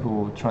person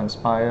who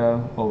transpire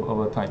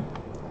over time.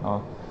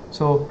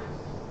 So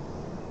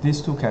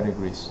these two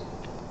categories.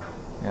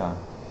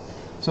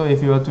 So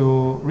if you were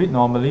to read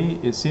normally,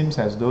 it seems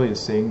as though it's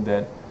saying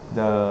that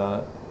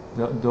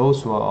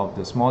those who are of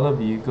the smaller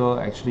vehicle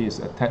actually is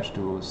attached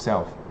to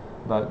self.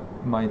 But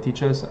my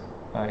teacher's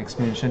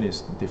explanation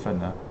is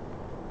different.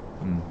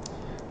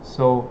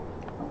 So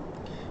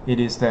it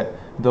is that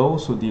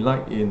those who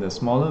delight in the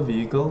smaller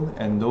vehicle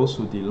and those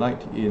who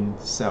delight in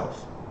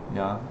self,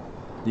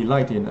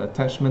 delight in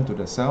attachment to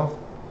the self,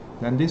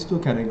 then these two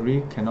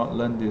categories cannot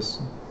learn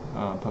this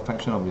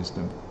perfection of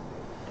wisdom.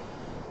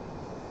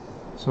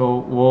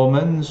 So 我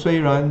们虽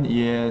然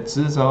也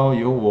执着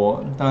有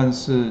我，但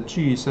是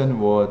具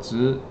身我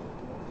执，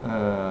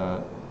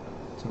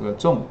这个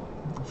重，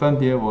分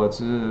别我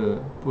执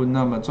不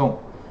那么重，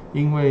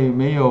因为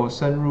没有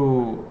深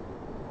入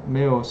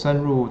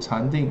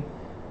禅定，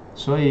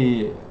所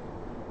以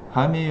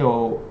还没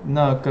有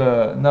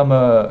那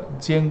么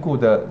坚固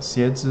的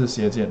邪知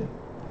邪见。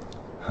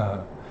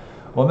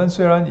我们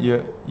虽然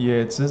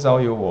也执着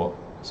有我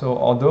 ，so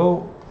although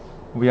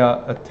we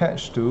are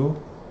attached to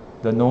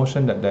the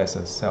notion that there's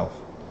a self,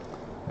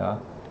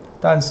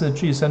 但是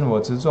具身我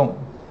执重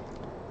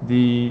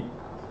the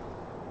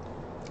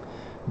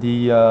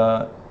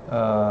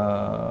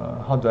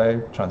how do I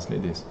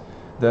translate this?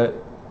 The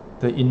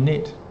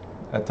innate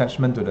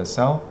attachment to the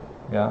self,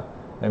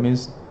 that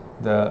means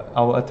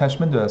our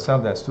attachment to the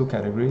self. There's two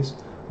categories.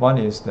 One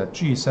is the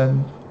具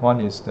身, one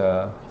is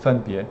the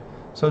分别.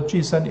 So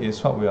具身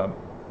is what we are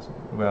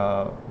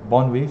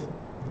born with,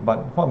 but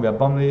what we are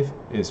born with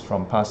is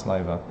from past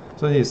life.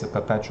 So it is a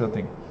perpetual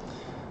thing.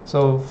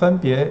 So 分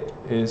别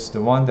is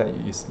the one that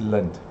is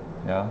learned,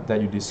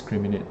 that you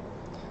discriminate.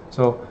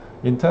 So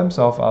in terms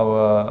of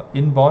our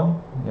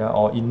inborn,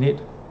 or innate,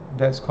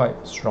 that's quite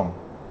strong,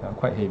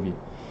 quite heavy.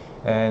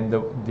 And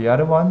the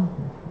other one,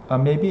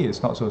 maybe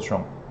it's not so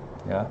strong.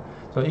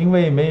 So 因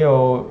为没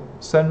有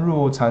深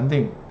入禅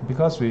定,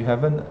 because we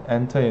haven't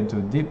entered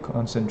into deep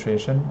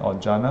concentration or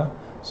jhana,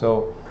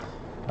 so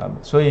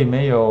所以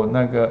没有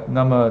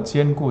那么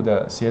坚固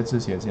的邪知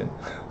邪见.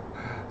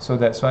 So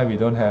that's why we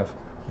don't have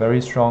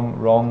very strong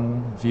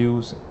wrong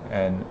views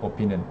and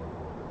opinion.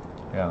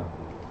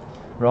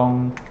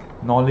 Wrong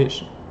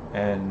knowledge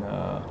and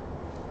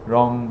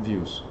wrong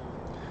views.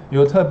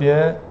 有特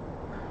别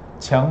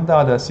强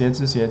大的邪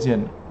知邪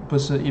见，不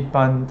是一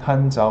般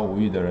贪着五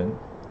欲的人。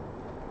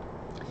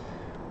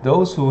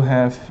Those who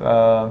have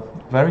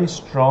very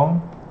strong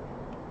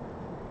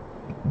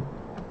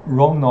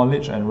wrong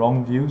knowledge and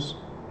wrong views,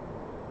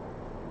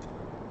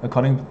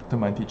 according to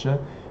my teacher,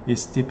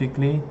 is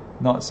typically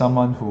not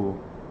someone who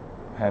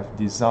have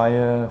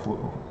desire,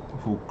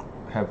 who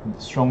have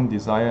strong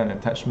desire and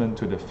attachment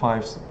to the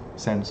five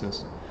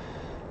senses,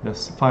 the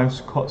five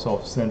courts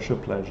of sensual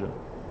pleasure.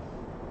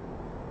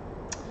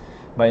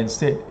 But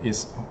instead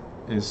is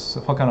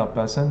what kind of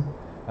person?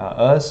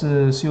 而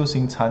是修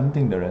行禅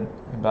定的人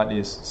but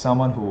is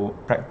someone who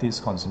practice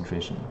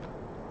concentration.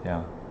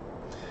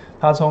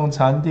 他从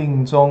禅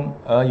定中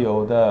而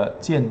有的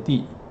见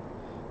地，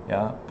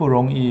不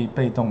容易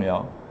被动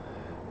摇。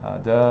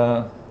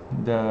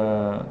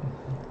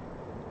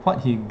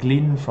What he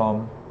gleaned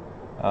from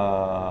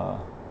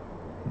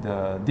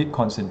the deep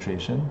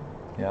concentration,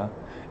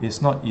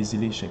 is not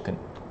easily shaken.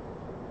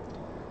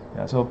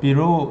 So 比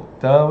如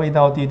得味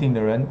道地定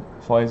的人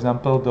for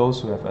example,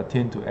 those who have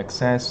attained to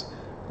access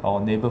or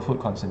neighborhood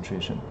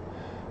concentration.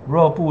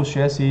 若不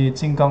学习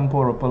金刚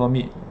般若波罗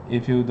蜜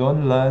if you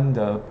don't learn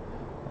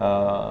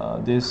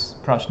this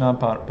Prajna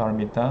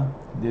Paramita,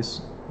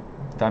 this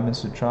Diamond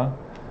Sutra,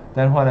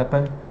 then what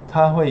happened?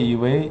 他会以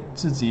为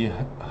自己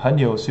很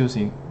有修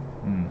行。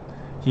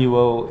He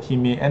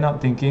may end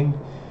up thinking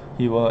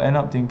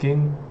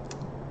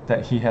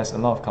that he has a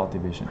lot of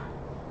cultivation.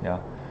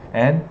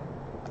 And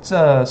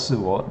这是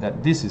我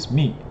that this is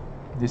me,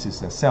 this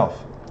is the self.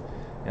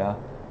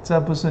 这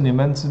不是你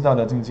们知道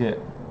的境界。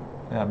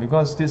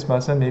Because this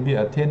person maybe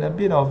attained a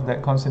bit of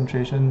that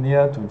concentration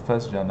near to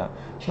first jhana,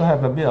 so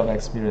have a bit of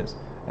experience,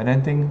 and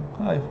then think,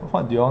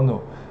 what do you all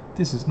know?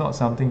 This is not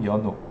something you all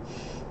know.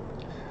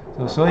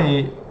 所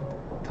以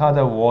他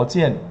的我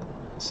见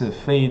是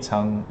非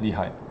常厉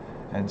害。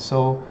And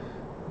so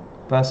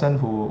person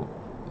who,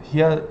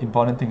 here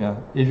important thing,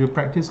 if you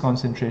practice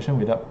concentration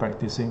without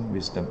practicing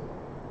wisdom,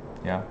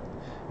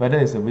 whether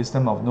it's the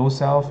wisdom of no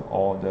self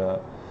or the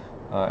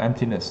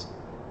emptiness,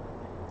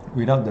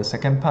 without the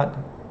second part,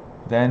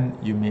 then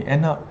you may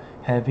end up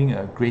having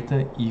a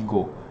greater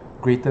ego,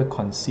 greater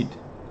conceit.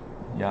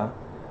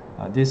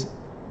 This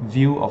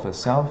view of a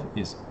self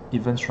is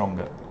even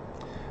stronger.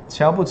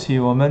 瞧不起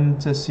我们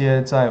这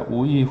些在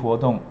无意活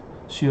动、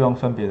虚妄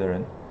分别的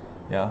人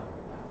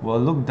will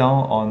look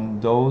down on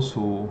those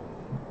who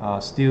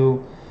are still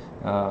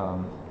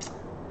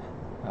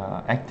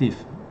active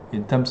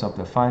in terms of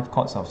the five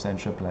courts of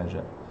sensual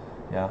pleasure.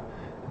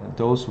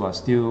 Those who are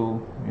still,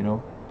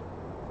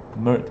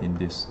 merged in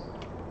this.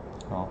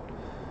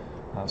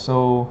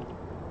 So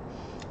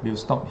we'll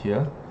stop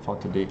here for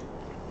today.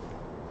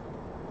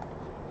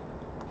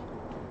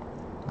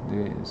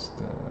 Today is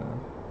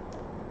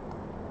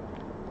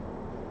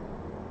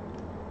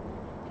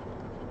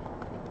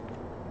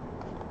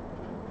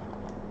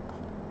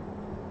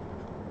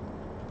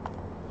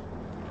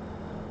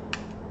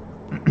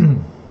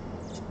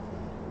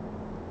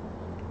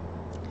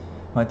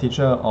my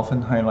teacher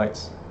often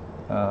highlights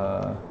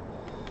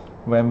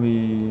when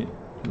we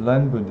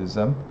learn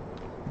Buddhism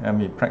and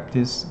we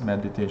practice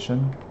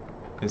meditation,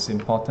 it's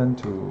important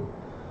to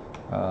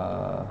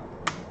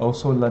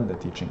also learn the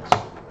teachings.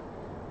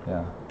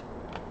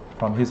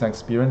 From his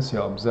experience, he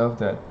observed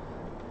that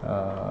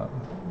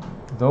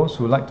those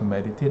who like to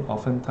meditate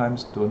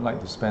oftentimes don't like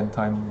to spend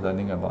time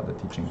learning about the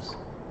teachings.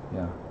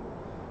 Yeah.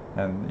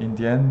 And in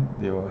the end,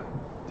 they will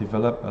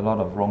develop a lot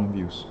of wrong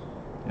views.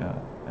 Yeah.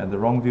 And the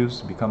wrong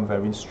views become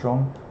very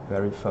strong,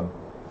 very firm.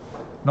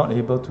 Not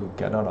able to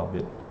get out of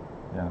it.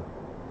 Yeah.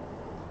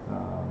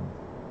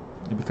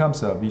 It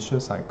becomes a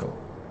vicious cycle.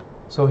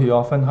 So he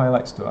often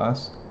highlights to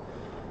us,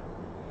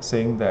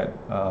 saying that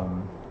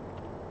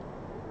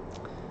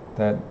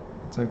that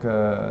这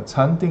个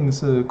禅定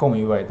是共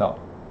于外道.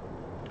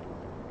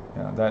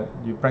 Yeah, that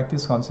you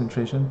practice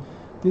concentration.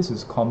 This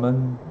is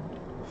common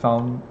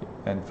found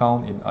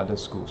in other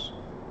schools.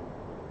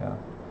 Yeah.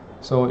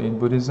 So in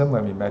Buddhism,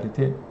 when we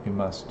meditate, you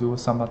must do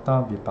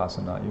samatha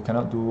vipassana. You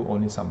cannot do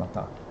only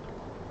samatha.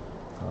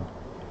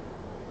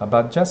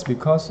 But just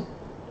because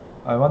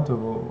I want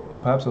to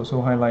perhaps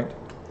also highlight,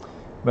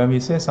 when we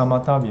say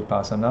samatha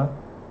vipassana,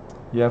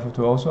 you have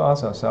to also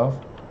ask yourself,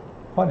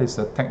 what is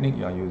the technique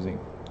you are using?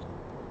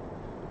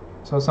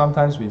 So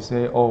sometimes we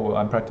say, oh,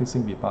 I'm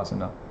practicing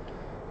vipassana.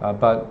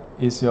 But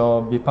is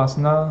your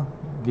vipassana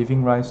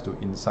giving rise to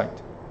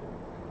insight?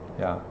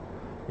 Yeah.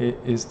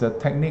 Is the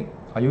technique,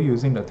 are you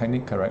using the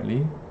technique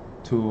correctly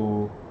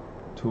to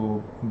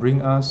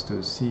bring us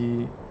to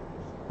see,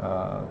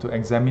 to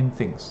examine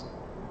things?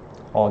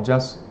 Or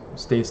just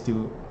stay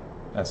still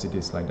as it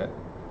is like that?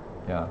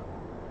 Yeah.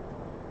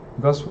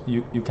 Because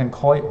you can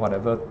call it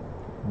whatever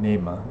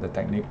name, the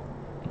technique,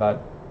 but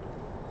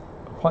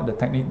what the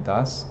technique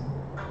does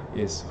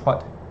is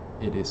what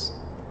it is,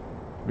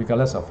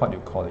 regardless of what you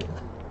call it.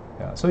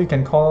 Yeah. So you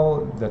can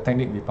call the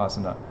technique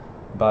vipassana,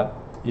 but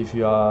if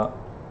your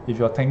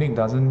technique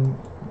doesn't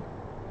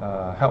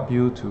help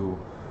you to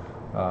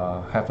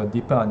have a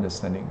deeper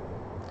understanding,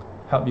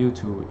 help you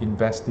to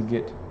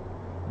investigate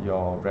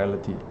your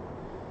reality,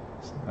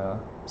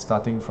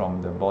 starting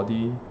from the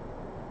body,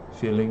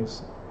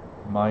 feelings,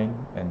 mind,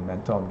 and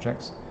mental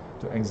objects,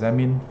 to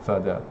examine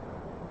further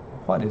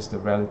what is the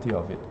reality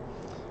of it,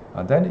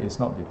 then it's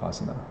not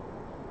vipassana.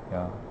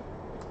 Yeah.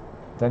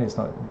 Then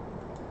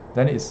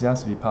it's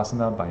just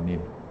vipassana by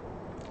name.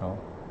 Oh.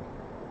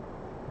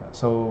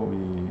 So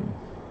we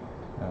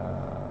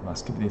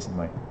must keep this in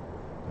mind.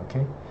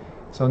 Okay.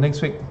 So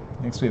next week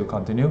we'll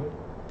continue.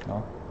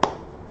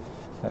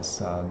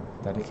 Let's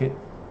dedicate.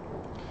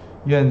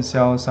 愿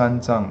消三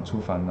障除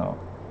烦恼，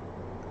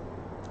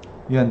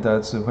愿得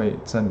智慧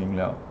证明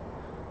了，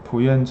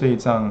普愿罪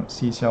障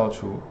悉消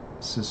除，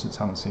世世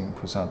常行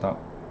菩萨道。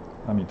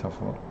阿弥陀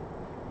佛。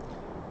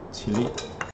起立。